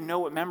 I don't even know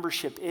what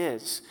membership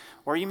is.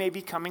 Or you may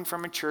be coming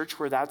from a church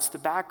where that's the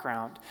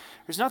background.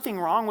 There's nothing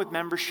wrong with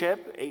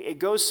membership. It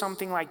goes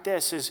something like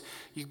this, is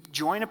you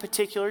join a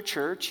particular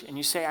church and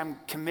you say, I'm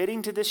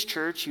committing to this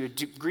church. You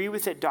agree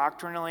with it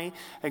doctrinally,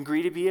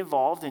 agree to be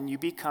involved, and you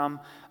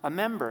become a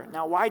member.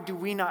 Now, why do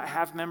we not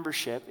have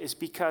membership? Is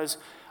because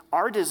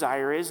our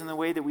desire is, and the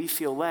way that we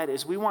feel led,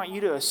 is we want you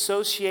to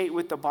associate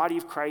with the body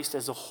of Christ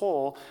as a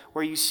whole,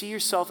 where you see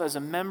yourself as a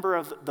member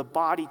of the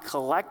body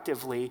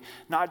collectively,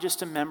 not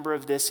just a member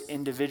of this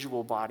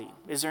individual body.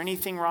 Is there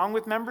anything wrong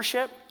with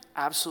membership?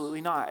 Absolutely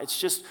not. It's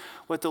just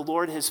what the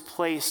Lord has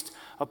placed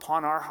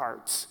upon our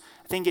hearts.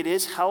 I think it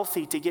is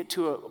healthy to get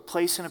to a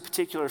place in a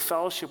particular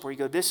fellowship where you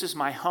go, this is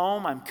my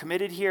home, I'm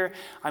committed here,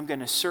 I'm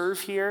going to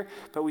serve here,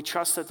 but we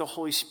trust that the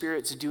Holy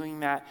Spirit's doing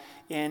that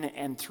in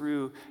and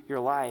through your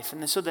life.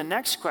 And so the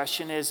next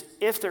question is,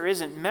 if there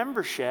isn't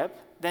membership,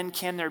 then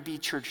can there be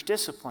church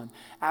discipline?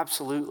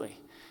 Absolutely.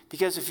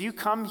 Because if you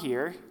come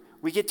here,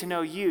 we get to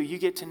know you, you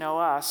get to know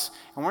us,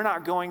 and we're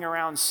not going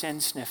around sin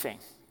sniffing.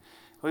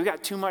 We've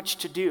got too much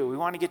to do. We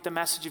want to get the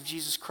message of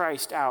Jesus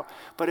Christ out.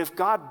 But if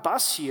God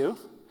busts you,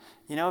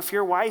 you know, if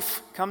your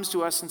wife comes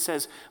to us and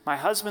says, my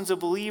husband's a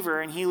believer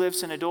and he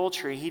lives in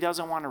adultery, he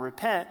doesn't want to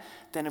repent,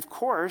 then of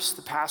course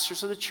the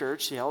pastors of the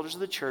church, the elders of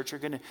the church are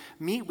going to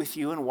meet with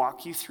you and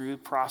walk you through the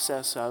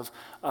process of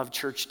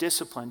church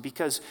discipline.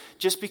 Because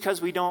just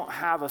because we don't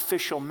have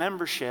official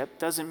membership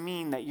doesn't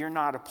mean that you're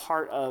not a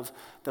part of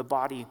the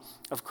body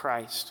of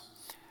Christ.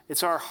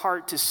 It's our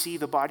heart to see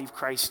the body of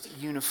Christ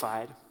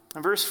unified.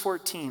 In verse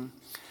 14,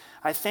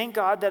 I thank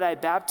God that I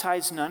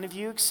baptized none of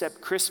you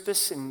except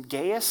Crispus and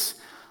Gaius,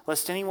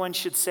 lest anyone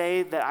should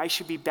say that I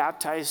should be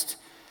baptized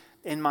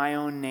in my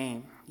own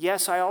name.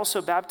 Yes, I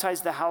also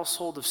baptized the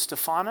household of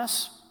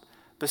Stephanas.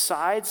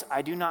 Besides,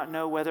 I do not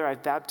know whether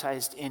I've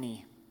baptized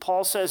any.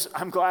 Paul says,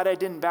 I'm glad I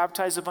didn't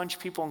baptize a bunch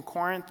of people in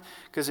Corinth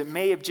because it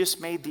may have just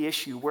made the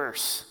issue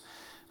worse.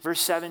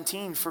 Verse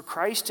 17, for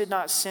Christ did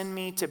not send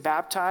me to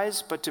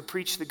baptize, but to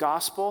preach the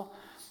gospel,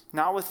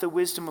 not with the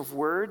wisdom of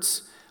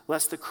words,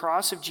 lest the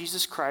cross of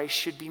Jesus Christ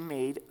should be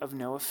made of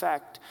no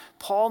effect.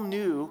 Paul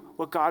knew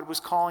what God was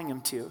calling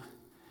him to.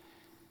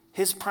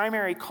 His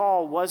primary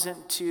call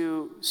wasn't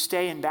to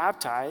stay and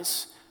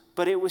baptize,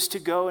 but it was to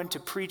go and to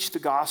preach the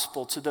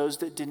gospel to those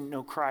that didn't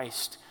know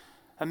Christ,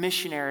 a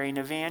missionary, an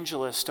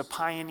evangelist, a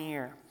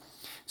pioneer.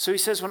 So he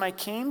says, when I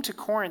came to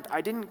Corinth,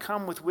 I didn't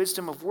come with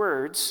wisdom of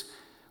words,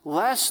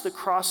 lest the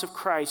cross of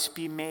Christ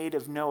be made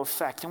of no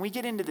effect. And we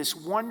get into this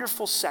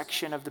wonderful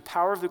section of the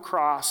power of the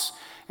cross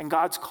and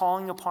God's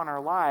calling upon our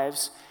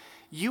lives.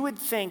 You would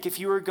think if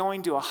you were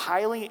going to a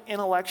highly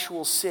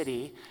intellectual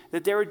city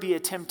that there would be a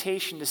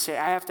temptation to say,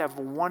 I have to have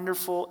a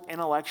wonderful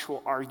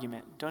intellectual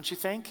argument. Don't you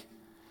think?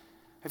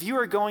 If you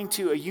were going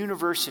to a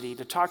university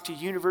to talk to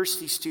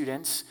university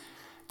students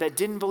that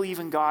didn't believe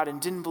in God and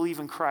didn't believe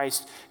in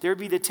Christ, there would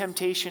be the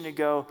temptation to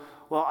go,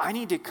 well, I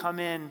need to come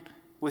in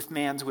with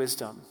man's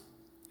wisdom.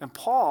 And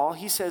Paul,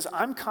 he says,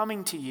 I'm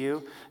coming to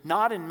you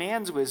not in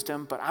man's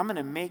wisdom, but I'm going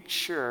to make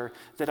sure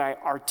that I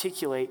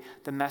articulate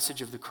the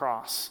message of the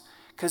cross.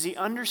 Because he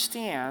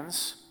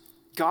understands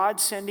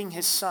God sending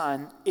his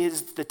son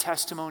is the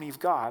testimony of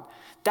God.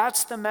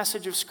 That's the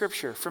message of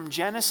Scripture, from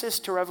Genesis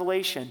to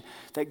Revelation,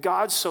 that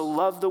God so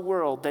loved the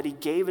world that he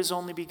gave his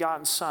only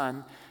begotten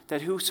Son,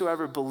 that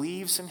whosoever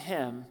believes in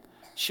him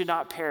should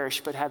not perish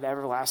but have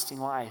everlasting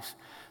life.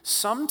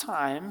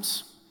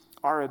 Sometimes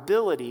our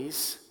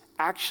abilities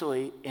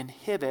actually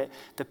inhibit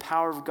the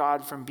power of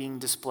God from being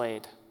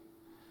displayed.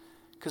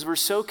 Because we're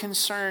so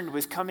concerned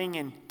with coming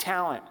in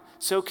talent,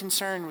 so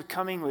concerned with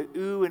coming with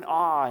ooh and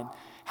ah and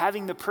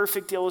having the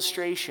perfect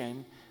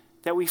illustration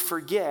that we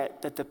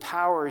forget that the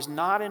power is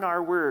not in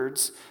our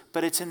words,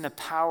 but it's in the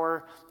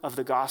power of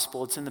the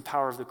gospel. It's in the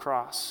power of the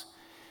cross.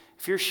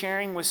 If you're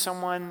sharing with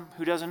someone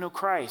who doesn't know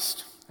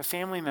Christ, a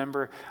family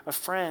member, a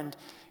friend,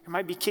 you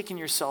might be kicking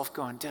yourself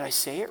going, did I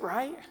say it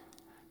right?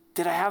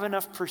 Did I have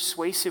enough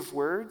persuasive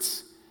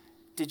words?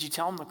 Did you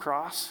tell them the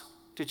cross?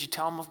 Did you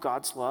tell them of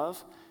God's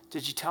love?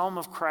 Did you tell them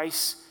of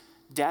Christ's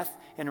death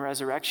and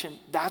resurrection?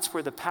 That's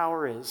where the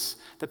power is.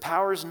 The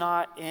power is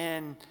not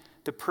in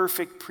the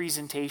perfect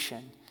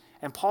presentation.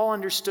 And Paul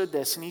understood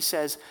this, and he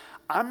says,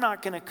 I'm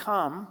not going to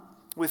come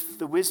with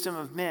the wisdom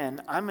of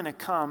men. I'm going to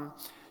come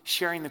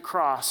sharing the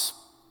cross.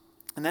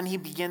 And then he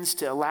begins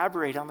to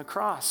elaborate on the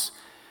cross.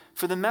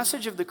 For the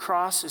message of the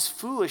cross is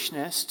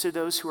foolishness to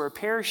those who are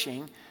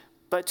perishing,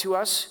 but to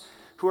us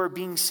who are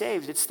being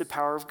saved, it's the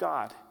power of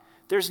God.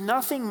 There's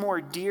nothing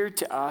more dear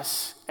to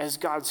us as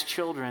God's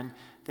children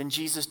than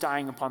Jesus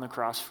dying upon the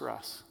cross for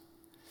us.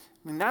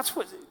 I mean, that's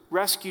what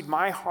rescued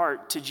my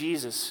heart to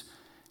Jesus,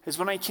 is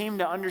when I came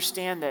to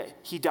understand that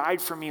he died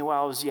for me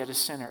while I was yet a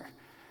sinner.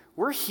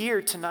 We're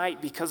here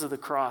tonight because of the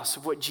cross,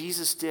 of what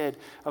Jesus did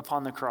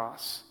upon the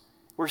cross.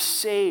 We're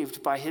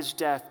saved by his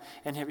death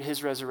and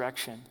his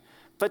resurrection.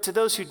 But to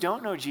those who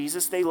don't know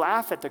Jesus, they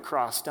laugh at the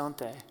cross, don't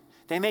they?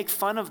 They make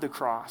fun of the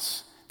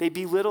cross. They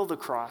belittle the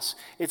cross.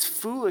 It's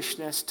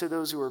foolishness to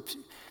those who are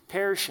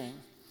perishing.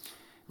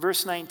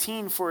 Verse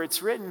 19, for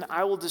it's written,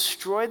 I will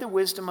destroy the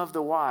wisdom of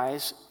the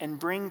wise and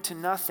bring to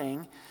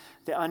nothing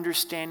the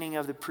understanding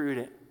of the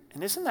prudent.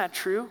 And isn't that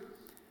true?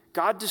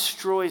 God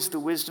destroys the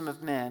wisdom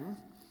of men,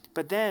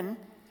 but then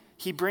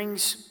he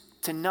brings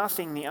to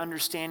nothing the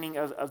understanding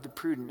of the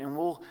prudent. And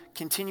we'll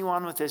continue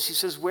on with this. He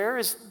says, where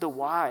is the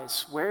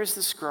wise? Where is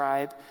the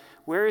scribe?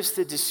 Where is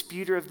the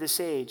disputer of this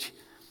age?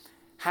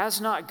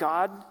 Has not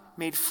God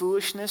made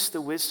foolishness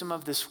the wisdom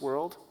of this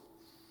world?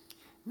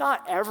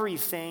 Not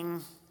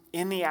everything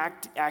in the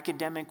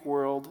academic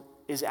world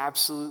is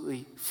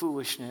absolutely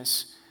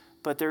foolishness,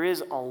 but there is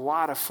a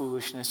lot of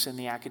foolishness in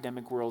the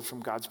academic world from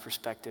God's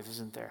perspective,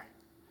 isn't there?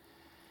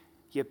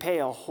 You pay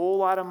a whole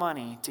lot of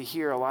money to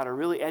hear a lot of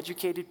really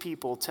educated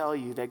people tell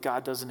you that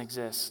God doesn't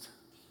exist.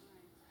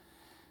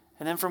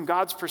 And then from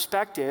God's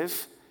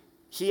perspective,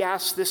 he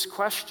asks this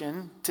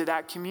question to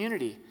that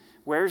community.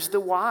 Where's the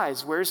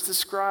wise? Where's the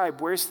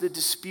scribe? Where's the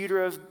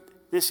disputer of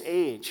this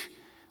age?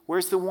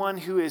 Where's the one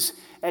who is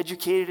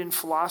educated in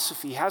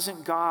philosophy?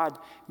 Hasn't God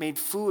made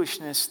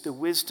foolishness the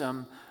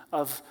wisdom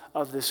of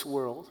this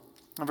world?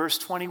 In verse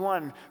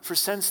 21, for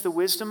since the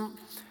wisdom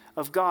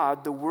of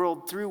God, the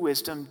world through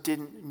wisdom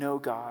didn't know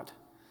God.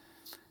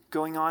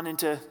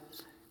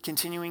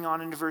 Continuing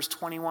on into verse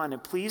 21,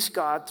 it pleased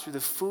God through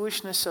the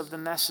foolishness of the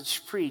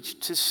message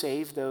preached to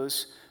save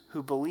those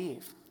who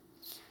believe.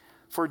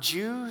 For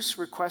Jews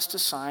request a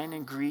sign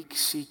and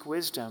Greeks seek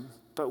wisdom,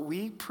 but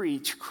we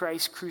preach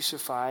Christ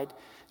crucified,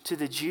 to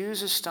the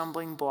Jews a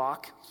stumbling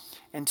block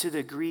and to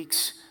the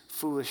Greeks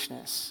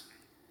foolishness.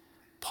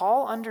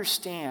 Paul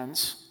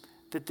understands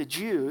that the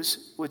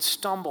Jews would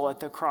stumble at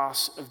the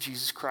cross of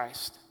Jesus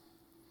Christ.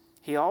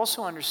 He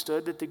also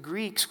understood that the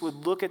Greeks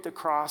would look at the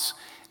cross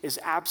as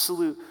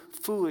absolute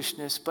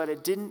foolishness, but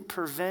it didn't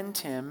prevent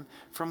him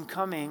from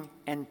coming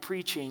and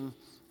preaching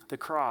the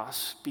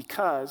cross,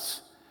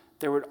 because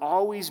there would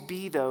always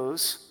be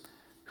those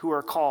who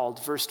are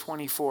called. Verse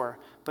 24,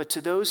 but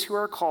to those who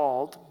are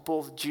called,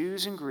 both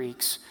Jews and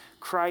Greeks,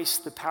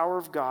 Christ, the power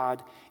of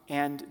God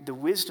and the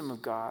wisdom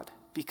of God,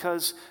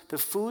 because the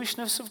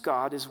foolishness of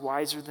God is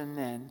wiser than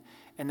men,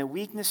 and the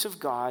weakness of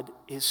God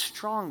is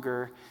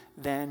stronger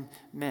than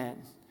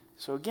men.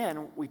 So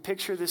again, we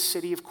picture this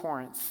city of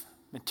Corinth: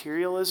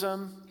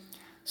 materialism,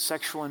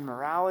 sexual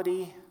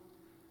immorality,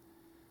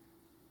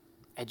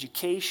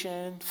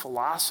 education,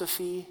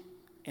 philosophy,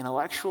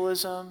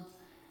 intellectualism.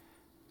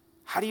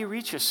 How do you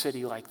reach a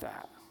city like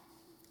that?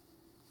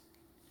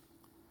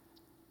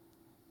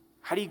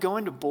 How do you go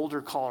into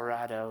Boulder,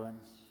 Colorado, and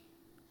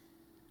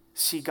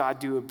see God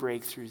do a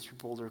breakthrough through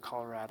Boulder,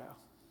 Colorado?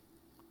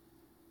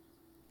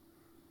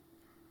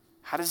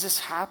 How does this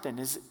happen?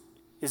 Is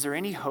there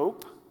any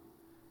hope?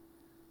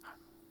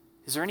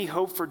 Is there any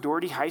hope for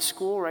Doherty High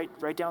School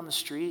right down the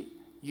street?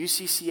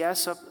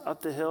 UCCS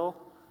up the hill?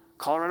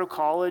 Colorado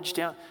College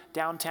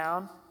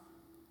downtown?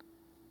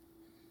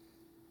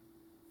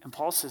 And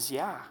Paul says,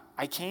 yeah,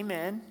 I came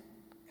in,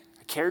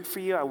 I cared for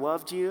you, I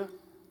loved you,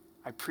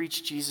 I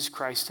preached Jesus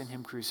Christ and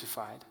him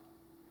crucified.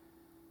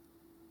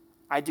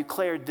 I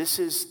declared this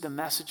is the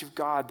message of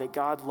God, that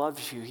God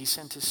loves you. He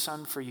sent his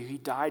son for you. He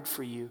died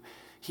for you.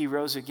 He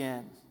rose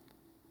again.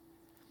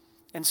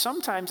 And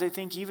sometimes I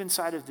think even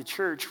inside of the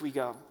church we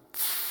go,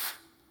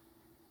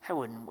 that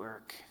wouldn't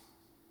work.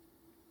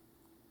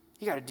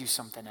 You got to do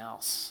something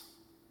else.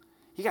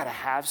 You got to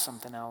have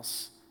something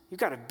else. You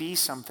got to be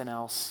something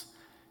else.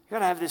 You got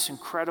to have this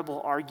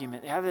incredible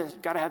argument. You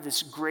got to have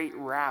this great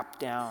rap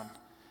down.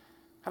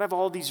 Got to have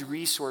all these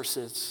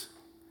resources.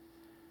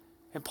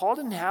 And Paul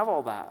didn't have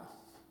all that.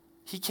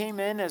 He came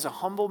in as a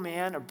humble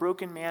man, a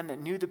broken man that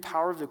knew the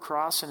power of the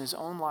cross in his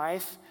own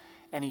life,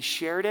 and he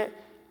shared it,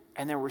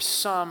 and there were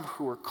some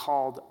who were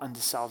called unto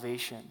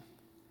salvation.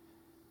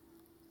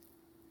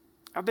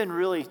 I've been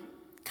really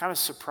kind of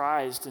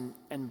surprised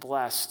and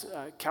blessed.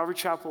 Calvary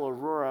Chapel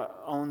Aurora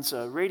owns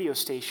a radio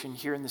station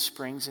here in the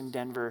Springs in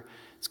Denver.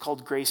 It's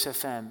called Grace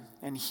FM.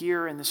 And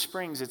here in the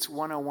Springs, it's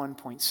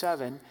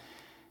 101.7.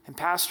 And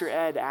Pastor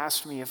Ed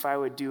asked me if I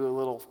would do a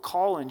little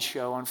call-in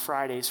show on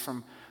Fridays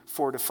from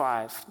 4 to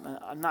 5.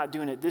 I'm not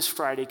doing it this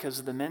Friday because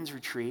of the men's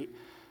retreat.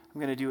 I'm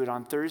going to do it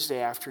on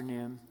Thursday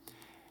afternoon.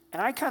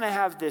 And I kind of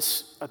have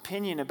this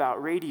opinion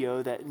about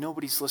radio that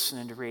nobody's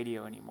listening to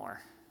radio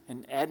anymore.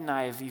 And Ed and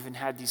I have even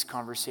had these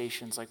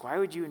conversations, like, why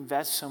would you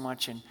invest so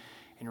much in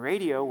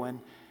radio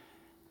when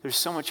there's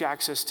so much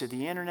access to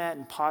the internet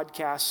and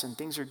podcasts and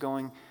things are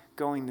going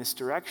this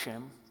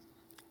direction?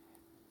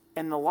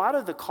 And a lot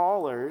of the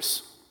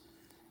callers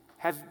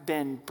have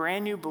been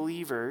brand new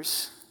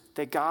believers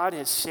that God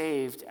has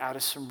saved out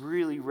of some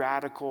really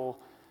radical,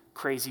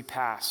 crazy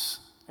pasts.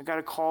 I got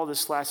a call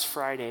this last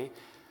Friday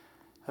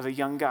of a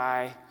young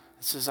guy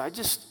that says,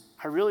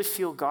 I really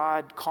feel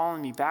God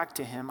calling me back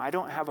to him. I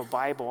don't have a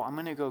Bible. I'm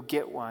going to go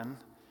get one.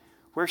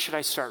 Where should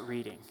I start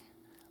reading?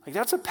 Like,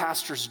 that's a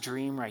pastor's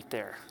dream right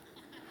there.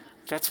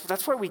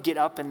 That's why we get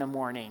up in the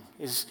morning,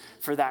 is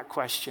for that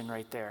question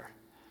right there.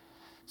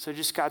 So I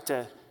just got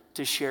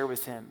to share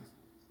with him.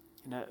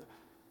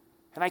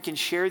 And I can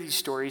share these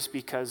stories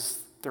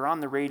because they're on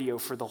the radio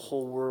for the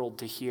whole world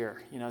to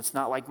hear. It's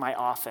not like my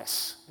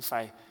office.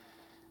 If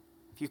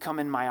you come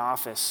in my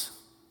office,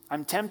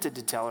 I'm tempted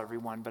to tell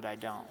everyone, but I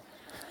don't.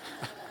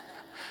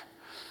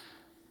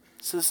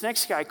 So this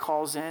next guy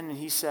calls in and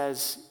he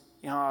says,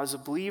 I was a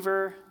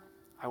believer.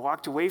 I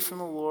walked away from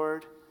the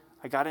Lord.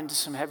 I got into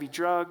some heavy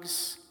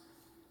drugs,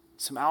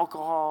 some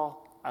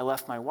alcohol. I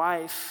left my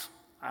wife.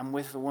 I'm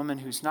with a woman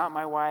who's not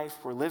my wife.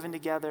 We're living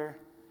together.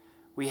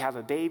 We have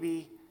a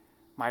baby.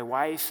 My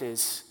wife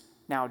is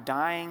now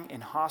dying in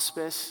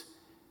hospice,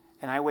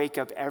 and I wake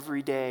up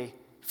every day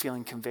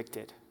feeling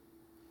convicted.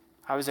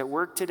 I was at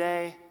work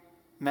today,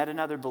 met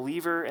another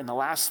believer, and the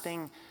last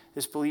thing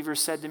this believer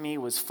said to me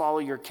was, follow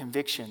your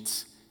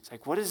convictions. It's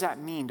like, what does that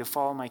mean, to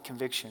follow my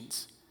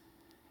convictions?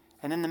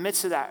 And in the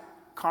midst of that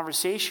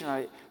conversation,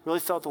 I really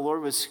felt the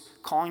Lord was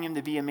calling him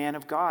to be a man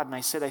of God. And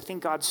I said, I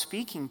think God's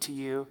speaking to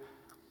you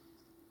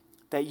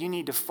that you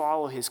need to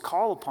follow his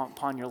call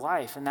upon your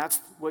life. And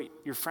that's what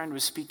your friend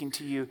was speaking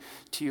to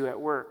you at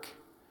work.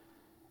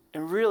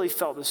 And really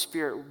felt the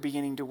Spirit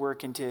beginning to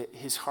work into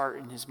his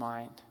heart and his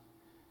mind.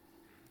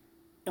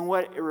 And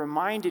what it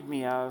reminded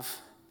me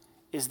of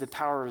is the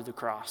power of the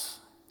cross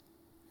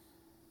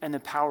and the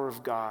power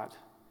of God.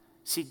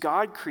 See,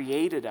 God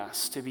created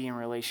us to be in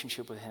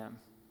relationship with him.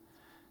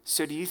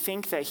 So do you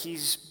think that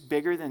he's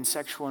bigger than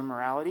sexual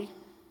immorality?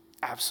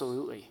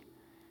 Absolutely.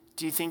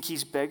 Do you think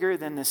he's bigger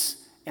than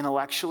this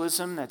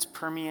intellectualism that's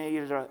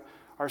permeated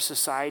our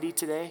society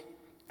today?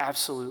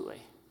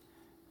 Absolutely.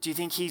 Do you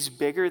think he's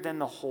bigger than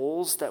the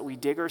holes that we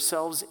dig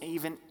ourselves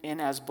even in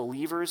as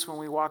believers when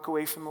we walk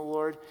away from the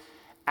Lord?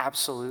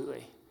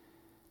 Absolutely.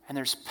 And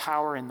there's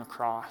power in the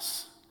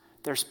cross.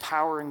 There's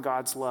power in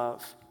God's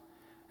love.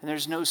 And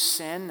there's no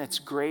sin that's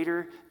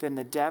greater than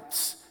the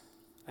depths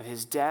of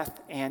his death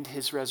and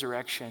his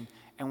resurrection,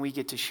 and we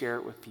get to share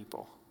it with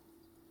people.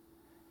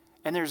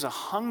 And there's a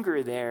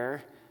hunger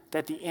there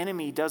that the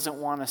enemy doesn't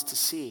want us to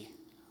see.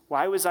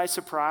 Why was I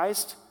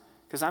surprised?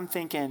 Because I'm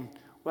thinking,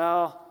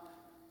 well,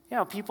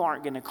 people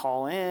aren't going to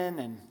call in,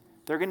 and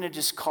they're going to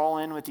just call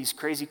in with these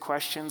crazy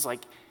questions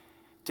like,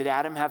 did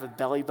Adam have a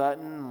belly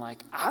button?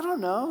 Like, I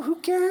don't know, who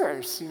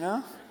cares,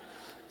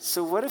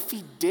 So what if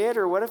he did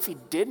or what if he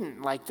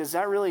didn't? Like, does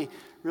that really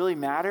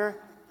matter?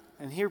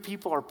 And here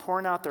people are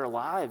pouring out their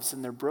lives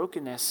and their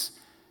brokenness,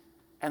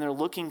 and they're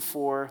looking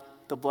for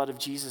the blood of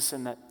Jesus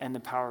and the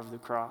power of the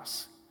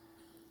cross.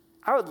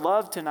 I would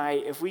love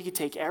tonight if we could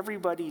take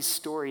everybody's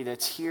story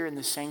that's here in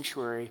the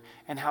sanctuary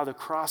and how the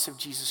cross of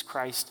Jesus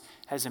Christ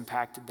has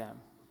impacted them.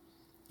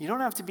 You don't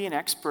have to be an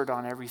expert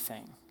on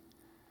everything.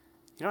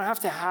 You don't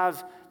have to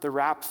have the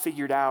rap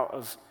figured out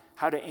of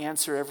how to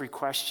answer every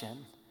question.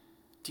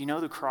 Do you know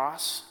the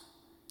cross?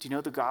 Do you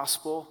know the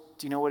gospel?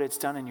 Do you know what it's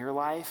done in your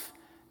life?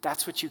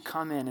 That's what you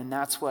come in, and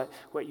that's what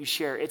you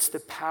share. It's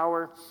the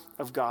power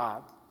of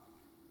God.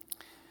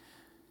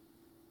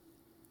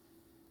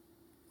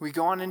 We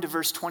go on into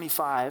verse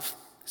 25.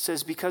 It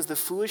says, because the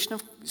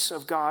foolishness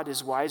of God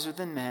is wiser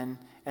than men,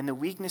 and the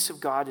weakness of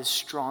God is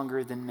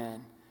stronger than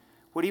men.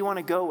 What do you want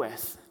to go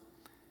with?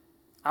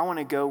 I want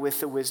to go with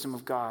the wisdom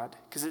of God,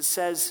 because it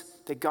says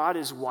that God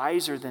is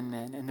wiser than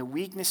men, and the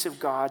weakness of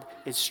God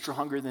is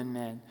stronger than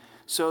men.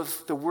 So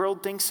if the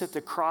world thinks that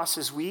the cross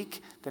is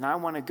weak, then I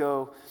want to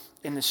go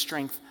in the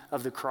strength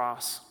of the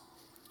cross.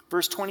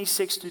 Verse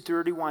 26 through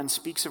 31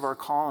 speaks of our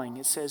calling.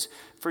 It says,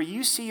 for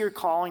you see your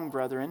calling,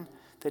 brethren,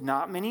 that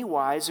not many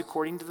wise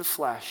according to the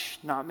flesh,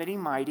 not many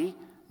mighty,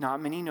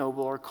 not many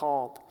noble are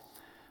called.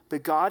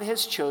 But God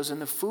has chosen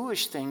the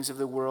foolish things of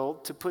the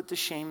world to put to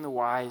shame the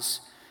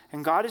wise.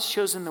 And God has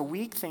chosen the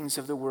weak things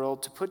of the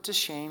world to put to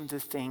shame the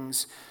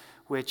things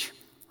which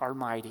are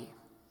mighty.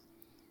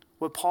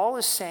 What Paul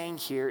is saying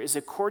here is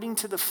according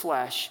to the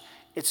flesh,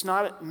 it's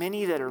not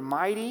many that are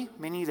mighty,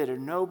 many that are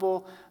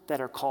noble, that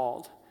are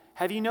called.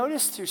 Have you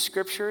noticed through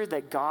Scripture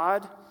that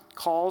God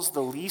calls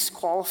the least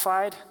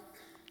qualified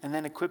and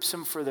then equips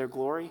them for their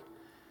glory?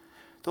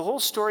 The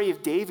whole story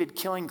of David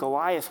killing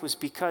Goliath was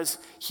because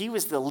he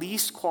was the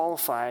least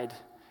qualified,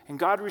 and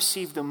God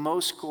received the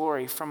most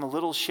glory from a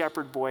little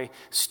shepherd boy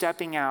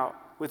stepping out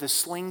with a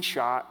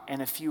slingshot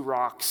and a few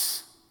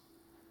rocks.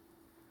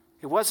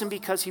 It wasn't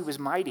because he was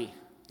mighty.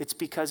 It's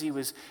because he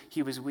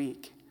was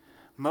weak.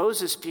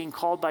 Moses being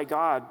called by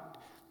God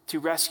to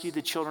rescue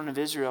the children of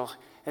Israel,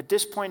 at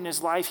this point in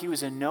his life, he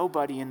was a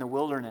nobody in the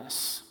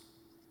wilderness.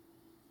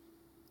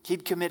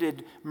 He'd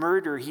committed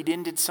murder. He'd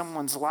ended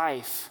someone's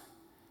life.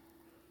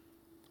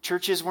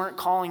 Churches weren't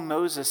calling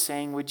Moses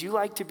saying, would you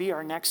like to be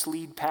our next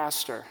lead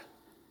pastor?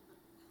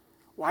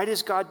 Why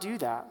does God do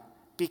that?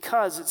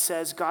 Because it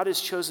says God has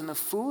chosen the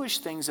foolish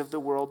things of the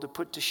world to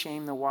put to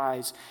shame the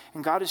wise.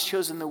 And God has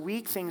chosen the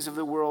weak things of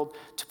the world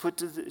to put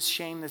to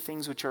shame the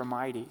things which are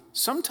mighty.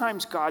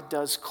 Sometimes God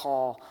does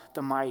call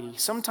the mighty.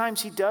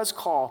 Sometimes he does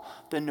call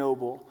the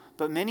noble.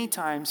 But many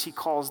times he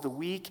calls the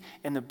weak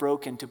and the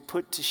broken to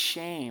put to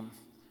shame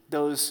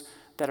those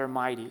that are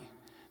mighty.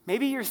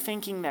 Maybe you're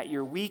thinking that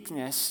your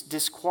weakness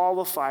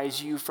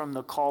disqualifies you from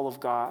the call of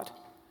God.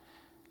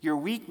 Your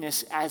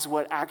weakness as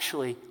what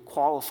actually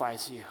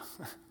qualifies you.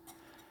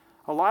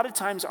 A lot of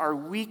times our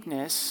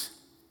weakness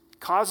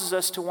causes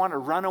us to want to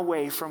run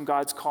away from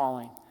God's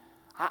calling.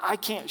 I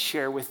can't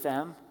share with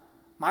them.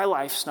 My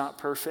life's not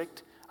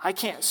perfect. I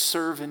can't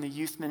serve in the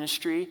youth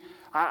ministry.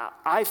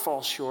 I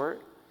fall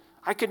short.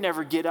 I could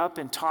never get up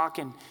and talk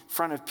in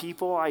front of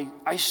people.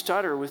 I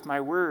stutter with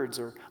my words,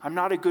 or I'm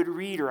not a good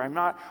reader. I'm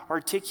not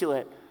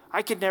articulate.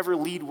 I could never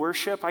lead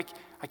worship. I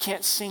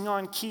can't sing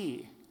on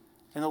key.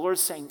 And the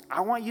Lord's saying,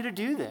 I want you to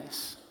do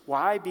this.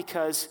 Why?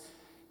 Because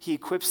he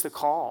equips the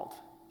called.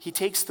 He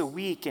takes the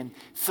weak and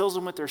fills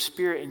them with their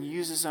spirit and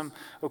uses them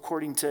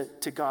according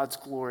to God's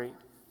glory.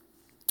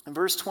 In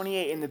verse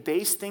 28, in the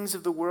base things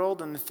of the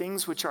world and the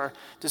things which are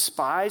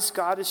despised,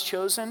 God has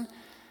chosen,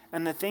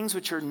 and the things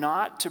which are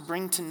not, to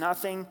bring to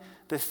nothing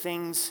the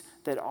things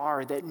that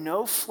are, that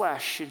no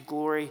flesh should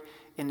glory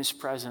in his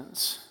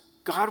presence.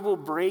 God will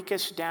break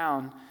us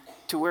down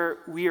to where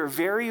we are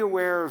very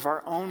aware of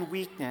our own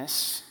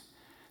weakness,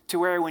 to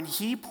where when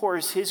he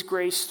pours his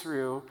grace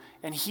through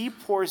and he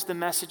pours the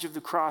message of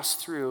the cross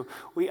through,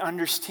 we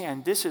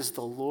understand this is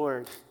the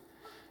Lord.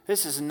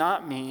 This is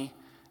not me.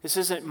 This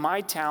isn't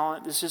my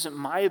talent. This isn't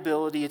my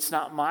ability. It's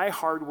not my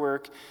hard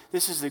work.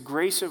 This is the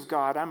grace of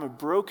God. I'm a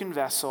broken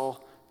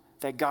vessel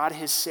that God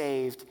has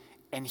saved,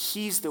 and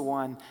he's the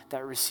one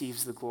that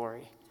receives the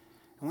glory.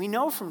 And we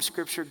know from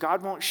Scripture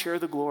God won't share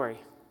the glory.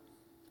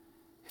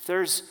 If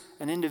there's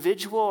an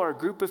individual or a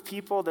group of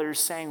people that are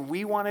saying,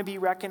 we want to be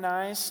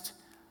recognized,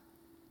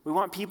 we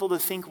want people to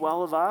think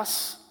well of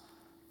us,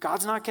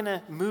 God's not going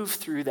to move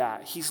through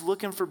that. He's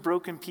looking for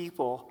broken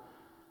people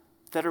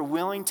that are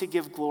willing to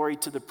give glory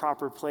to the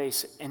proper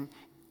place. And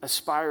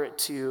aspire it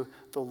to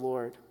the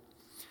Lord.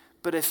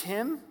 But of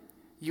him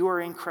you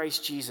are in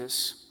Christ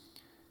Jesus,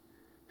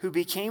 who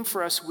became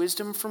for us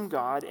wisdom from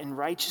God and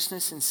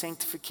righteousness and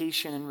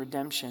sanctification and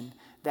redemption.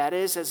 That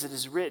is, as it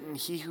is written,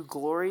 he who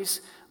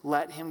glories,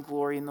 let him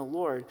glory in the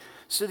Lord.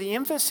 So the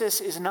emphasis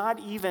is not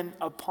even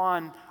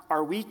upon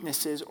our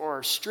weaknesses or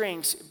our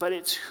strengths, but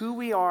it's who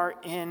we are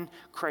in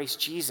Christ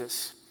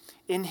Jesus.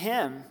 In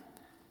him,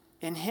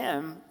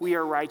 we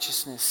are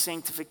righteousness,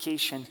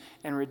 sanctification,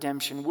 and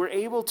redemption. We're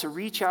able to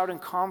reach out in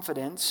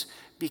confidence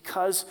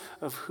because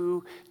of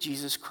who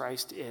Jesus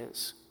Christ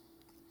is.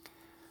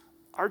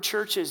 Our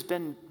church has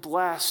been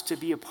blessed to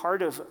be a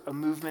part of a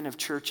movement of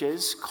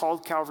churches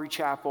called Calvary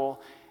Chapel,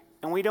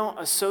 and we don't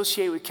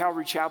associate with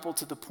Calvary Chapel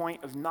to the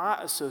point of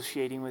not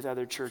associating with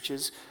other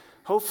churches.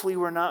 Hopefully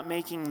we're not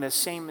making the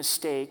same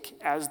mistake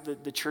as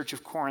the Church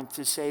of Corinth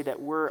to say that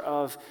we're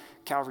of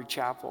Calvary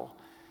Chapel.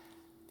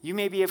 You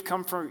maybe have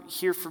come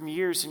here from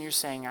years and you're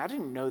saying, I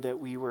didn't know that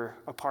we were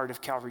a part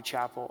of Calvary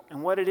Chapel.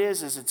 And what it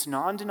is it's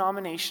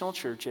non-denominational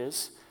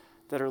churches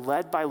that are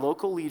led by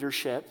local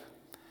leadership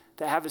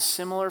that have a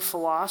similar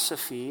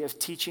philosophy of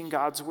teaching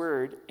God's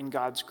word and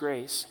God's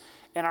grace.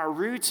 And our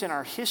roots and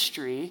our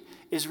history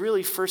is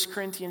really 1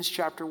 Corinthians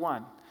chapter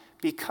 1.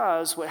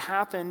 Because what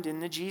happened in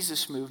the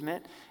Jesus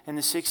movement in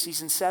the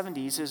 60s and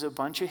 70s is a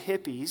bunch of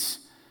hippies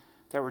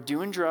that were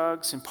doing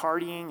drugs and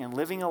partying and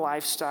living a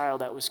lifestyle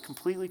that was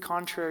completely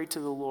contrary to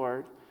the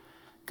Lord.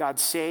 God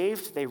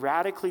saved, they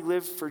radically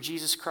lived for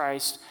Jesus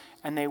Christ,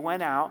 and they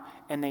went out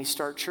and they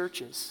start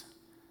churches.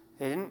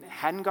 They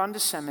hadn't gone to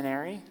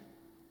seminary.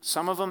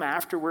 Some of them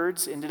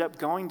afterwards ended up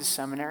going to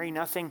seminary.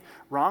 Nothing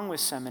wrong with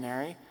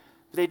seminary.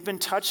 They'd been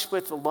touched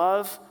with the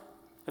love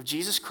of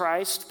Jesus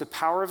Christ, the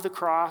power of the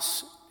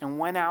cross, and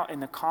went out in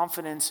the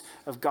confidence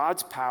of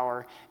God's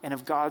power and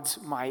of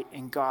God's might,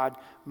 and God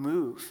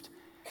moved.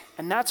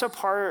 And that's a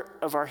part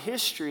of our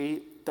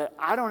history that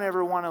I don't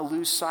ever want to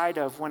lose sight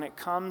of when it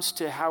comes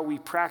to how we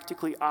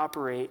practically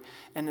operate,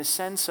 in the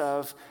sense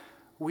of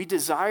we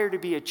desire to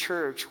be a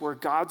church where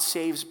God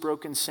saves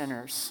broken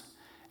sinners.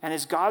 And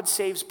as God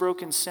saves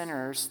broken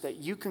sinners, that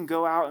you can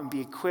go out and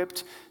be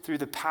equipped through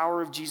the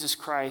power of Jesus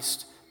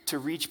Christ to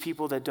reach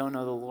people that don't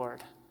know the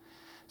Lord.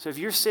 So if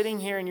you're sitting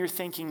here and you're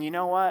thinking, you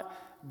know what?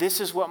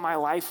 This is what my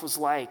life was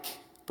like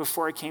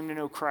before I came to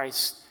know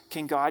Christ.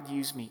 Can God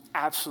use me?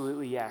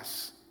 Absolutely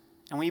yes.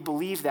 And we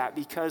believe that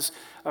because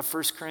of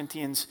 1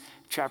 Corinthians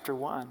chapter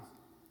 1.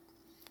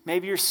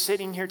 Maybe you're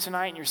sitting here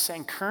tonight and you're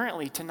saying,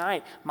 currently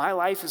tonight, my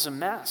life is a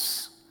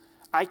mess.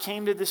 I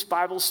came to this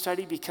Bible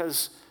study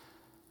because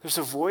there's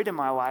a void in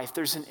my life.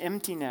 There's an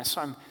emptiness.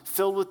 I'm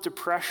filled with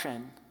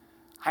depression.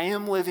 I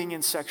am living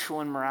in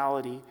sexual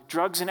immorality.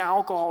 Drugs and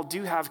alcohol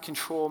do have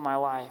control of my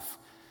life.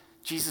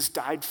 Jesus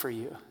died for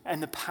you.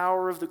 And the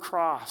power of the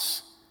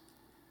cross,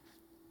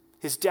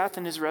 his death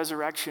and his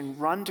resurrection,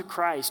 run to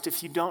Christ.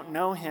 If you don't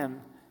know him,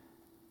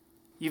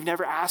 you've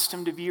never asked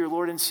him to be your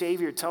Lord and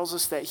Savior. It tells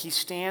us that he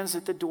stands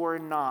at the door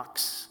and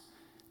knocks.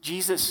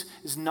 Jesus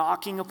is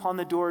knocking upon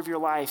the door of your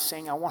life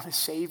saying, I want to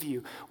save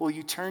you. Will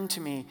you turn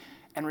to me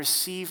and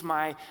receive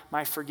my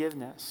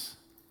forgiveness?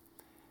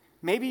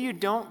 Maybe you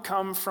don't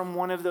come from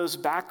one of those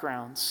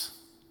backgrounds.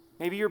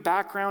 Maybe your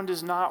background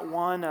is not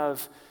one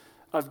of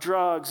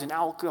drugs and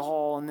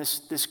alcohol and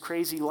this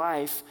crazy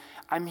life.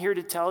 I'm here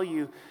to tell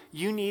you,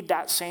 you need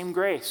that same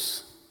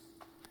grace.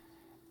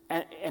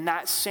 And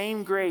that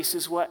same grace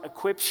is what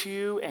equips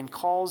you and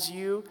calls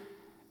you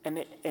and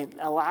it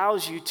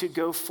allows you to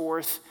go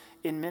forth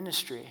in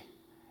ministry.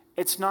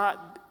 It's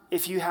not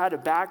if you had a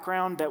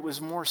background that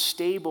was more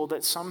stable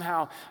that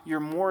somehow you're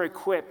more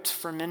equipped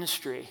for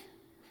ministry.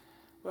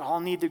 We all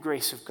need the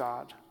grace of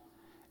God.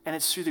 And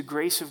it's through the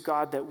grace of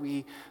God that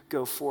we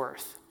go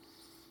forth.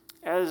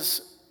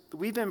 As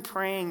we've been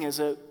praying as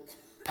a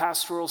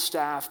pastoral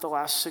staff the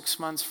last 6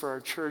 months for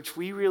our church,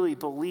 we really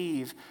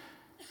believe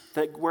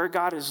that where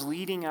God is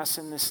leading us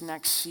in this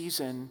next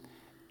season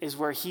is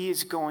where he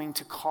is going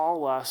to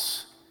call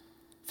us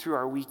through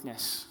our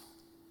weakness.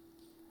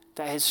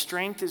 That his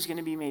strength is going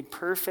to be made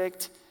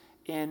perfect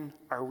in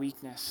our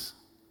weakness.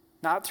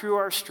 Not through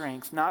our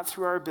strength, not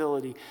through our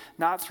ability,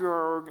 not through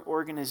our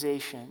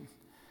organization,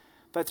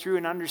 but through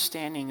an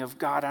understanding of,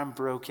 God, I'm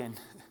broken.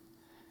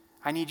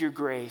 I need your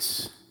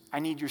grace. I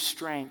need your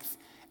strength.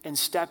 And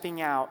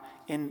stepping out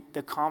in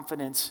the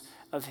confidence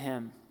of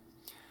him.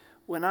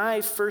 When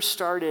I first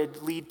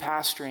started lead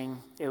pastoring,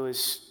 it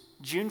was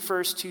June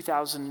 1st,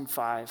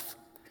 2005.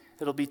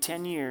 It'll be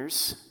 10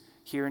 years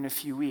here in a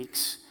few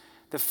weeks.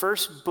 The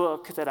first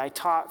book that I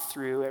taught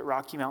through at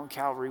Rocky Mountain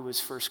Calvary was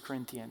 1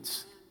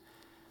 Corinthians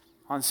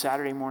on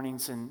Saturday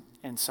mornings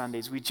and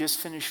Sundays. We just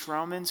finished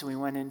Romans and we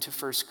went into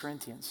 1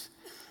 Corinthians.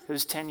 It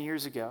was 10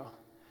 years ago.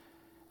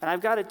 And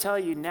I've got to tell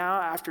you,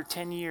 now after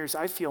 10 years,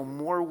 I feel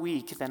more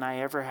weak than I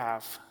ever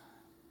have.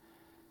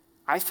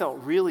 I felt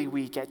really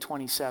weak at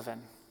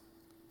 27.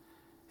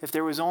 If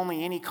there was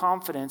only any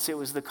confidence, it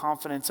was the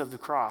confidence of the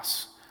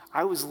cross.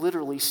 I was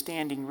literally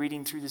standing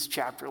reading through this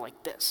chapter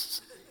like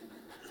this,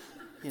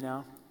 you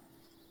know.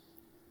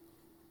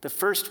 The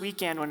first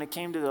weekend when it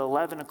came to the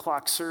 11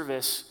 o'clock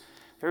service,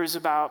 there was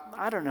about,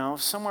 I don't know,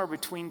 somewhere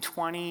between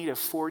 20 to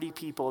 40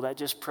 people that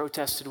just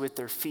protested with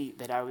their feet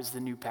that I was the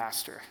new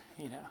pastor,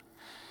 you know.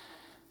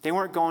 They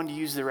weren't going to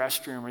use the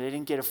restroom or they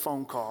didn't get a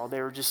phone call.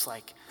 They were just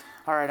like,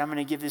 all right, I'm going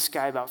to give this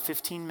guy about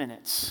 15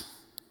 minutes.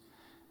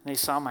 And they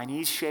saw my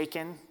knees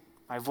shaking,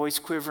 my voice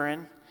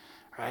quivering.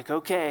 They're like,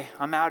 okay,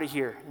 I'm out of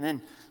here. And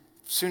then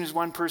as soon as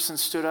one person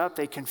stood up,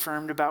 they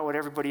confirmed about what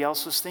everybody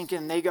else was thinking.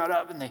 And they got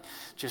up and they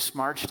just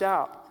marched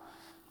out.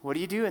 What do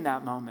you do in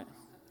that moment?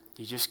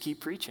 You just keep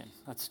preaching.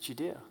 That's what you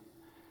do.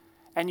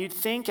 And you'd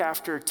think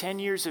after 10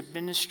 years of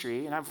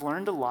ministry, and I've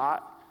learned a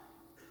lot,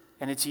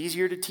 and it's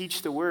easier to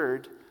teach the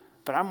word,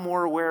 but I'm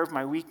more aware of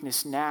my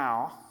weakness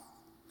now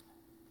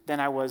than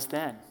I was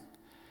then.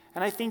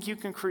 And I think you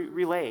can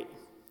relate.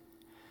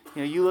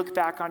 You know, you look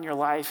back on your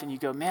life and you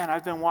go, man,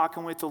 I've been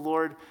walking with the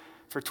Lord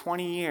for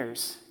 20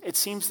 years. It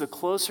seems the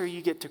closer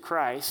you get to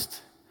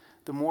Christ,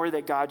 the more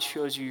that God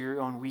shows you your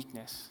own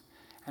weakness.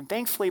 And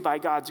thankfully, by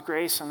God's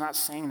grace, I'm not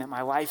saying that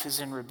my life is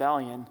in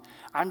rebellion.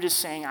 I'm just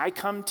saying I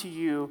come to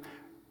you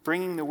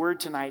bringing the word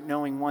tonight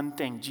knowing one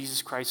thing,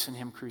 Jesus Christ and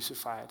him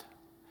crucified.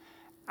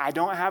 I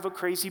don't have a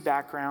crazy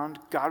background.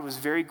 God was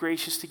very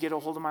gracious to get a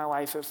hold of my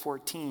life at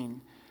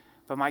 14,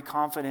 but my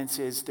confidence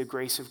is the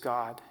grace of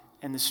God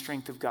and the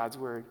strength of God's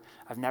word.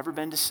 I've never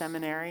been to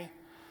seminary.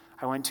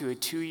 I went to a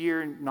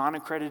 2-year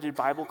non-accredited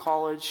Bible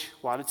college.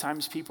 A lot of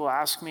times people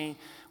ask me,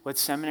 what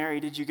seminary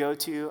did you go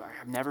to?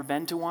 I've never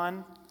been to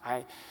one.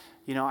 I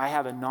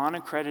have a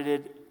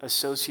non-accredited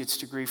associate's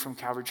degree from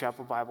Calvary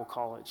Chapel Bible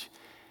College.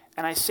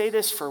 And I say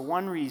this for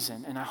one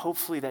reason, and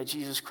hopefully that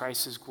Jesus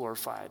Christ is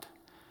glorified.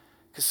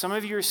 Because some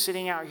of you are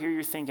sitting out here,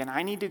 you're thinking,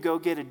 I need to go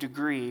get a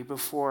degree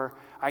before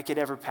I could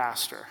ever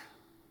pastor.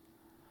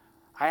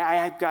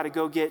 I've got to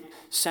go get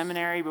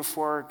seminary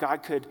before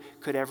God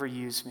could ever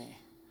use me.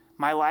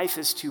 My life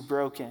is too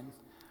broken.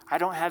 I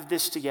don't have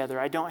this together.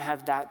 I don't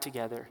have that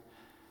together.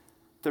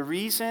 The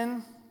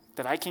reason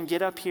that I can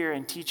get up here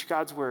and teach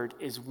God's word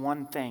is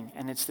one thing,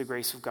 and it's the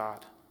grace of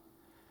God.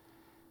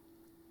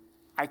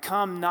 I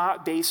come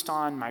not based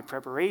on my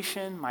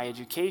preparation, my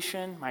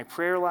education, my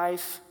prayer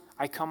life.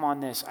 I come on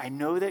this. I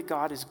know that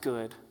God is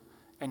good,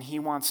 and he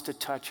wants to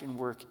touch and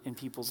work in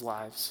people's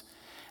lives.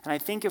 And I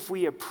think if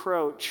we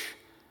approach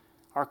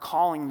our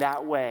calling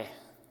that way,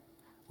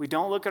 we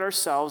don't look at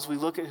ourselves, we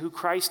look at who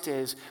Christ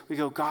is, we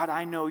go, God,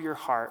 I know your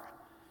heart.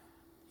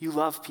 You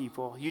love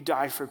people, you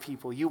die for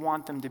people, you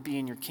want them to be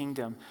in your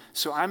kingdom.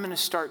 So I'm going to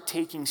start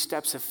taking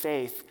steps of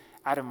faith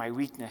out of my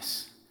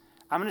weakness.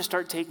 I'm going to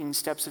start taking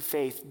steps of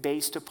faith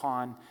based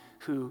upon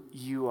who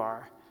you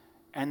are.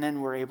 And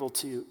then we're able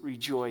to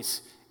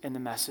rejoice in the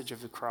message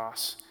of the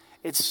cross.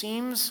 It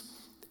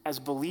seems as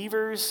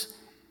believers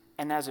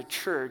and as a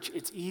church,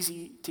 it's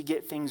easy to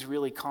get things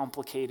really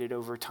complicated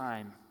over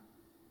time.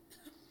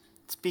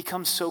 It's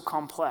become so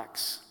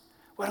complex.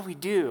 What do we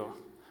do?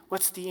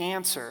 What's the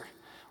answer?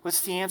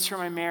 What's the answer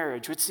in my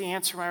marriage? What's the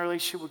answer in my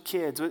relationship with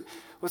kids?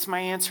 What's my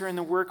answer in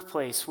the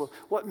workplace?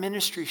 What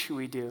ministry should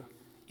we do?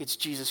 It's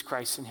Jesus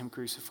Christ and him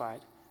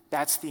crucified.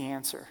 That's the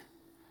answer.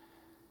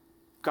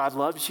 God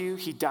loves you.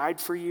 He died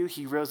for you.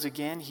 He rose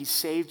again. He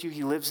saved you.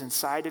 He lives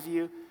inside of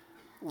you.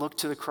 Look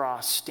to the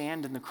cross.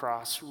 Stand in the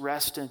cross.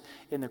 Rest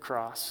in the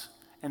cross.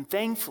 And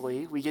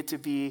thankfully, we get to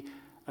be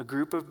a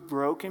group of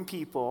broken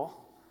people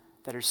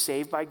that are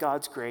saved by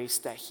God's grace,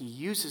 that he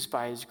uses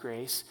by his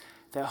grace,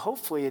 that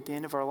hopefully at the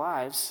end of our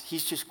lives,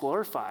 he's just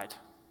glorified,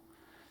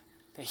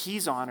 that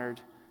he's honored,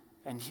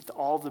 and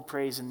all the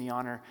praise and the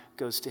honor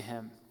goes to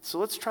him. So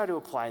let's try to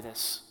apply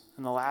this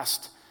in the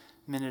last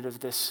minute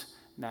of this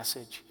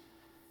message.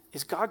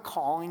 Is God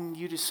calling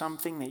you to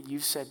something that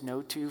you've said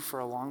no to for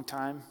a long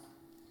time,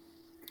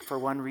 for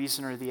one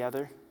reason or the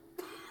other?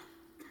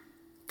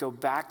 Go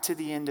back to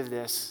the end of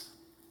this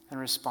and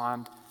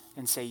respond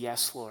and say,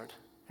 yes, Lord.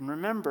 And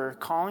remember,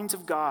 callings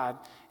of God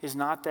is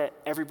not that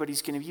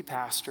everybody's going to be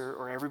pastor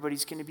or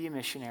everybody's going to be a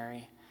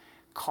missionary.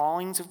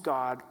 Callings of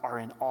God are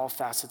in all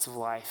facets of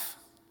life.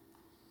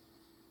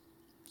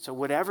 So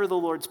whatever the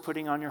Lord's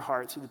putting on your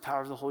heart through the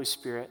power of the Holy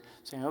Spirit,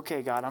 saying,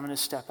 okay, God, I'm going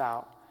to step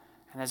out.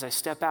 And as I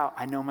step out,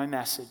 I know my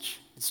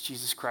message. It's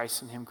Jesus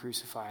Christ and him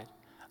crucified.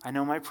 I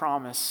know my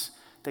promise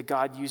that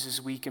God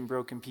uses weak and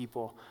broken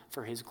people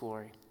for his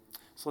glory.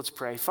 So let's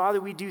pray. Father,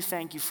 we do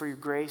thank you for your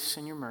grace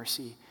and your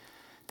mercy.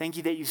 Thank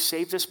you that you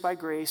saved us by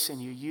grace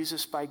and you use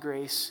us by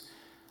grace.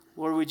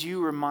 Lord, would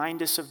you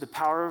remind us of the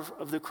power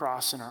of the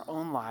cross in our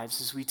own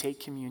lives as we take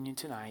communion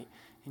tonight.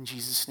 In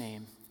Jesus'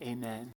 name, amen.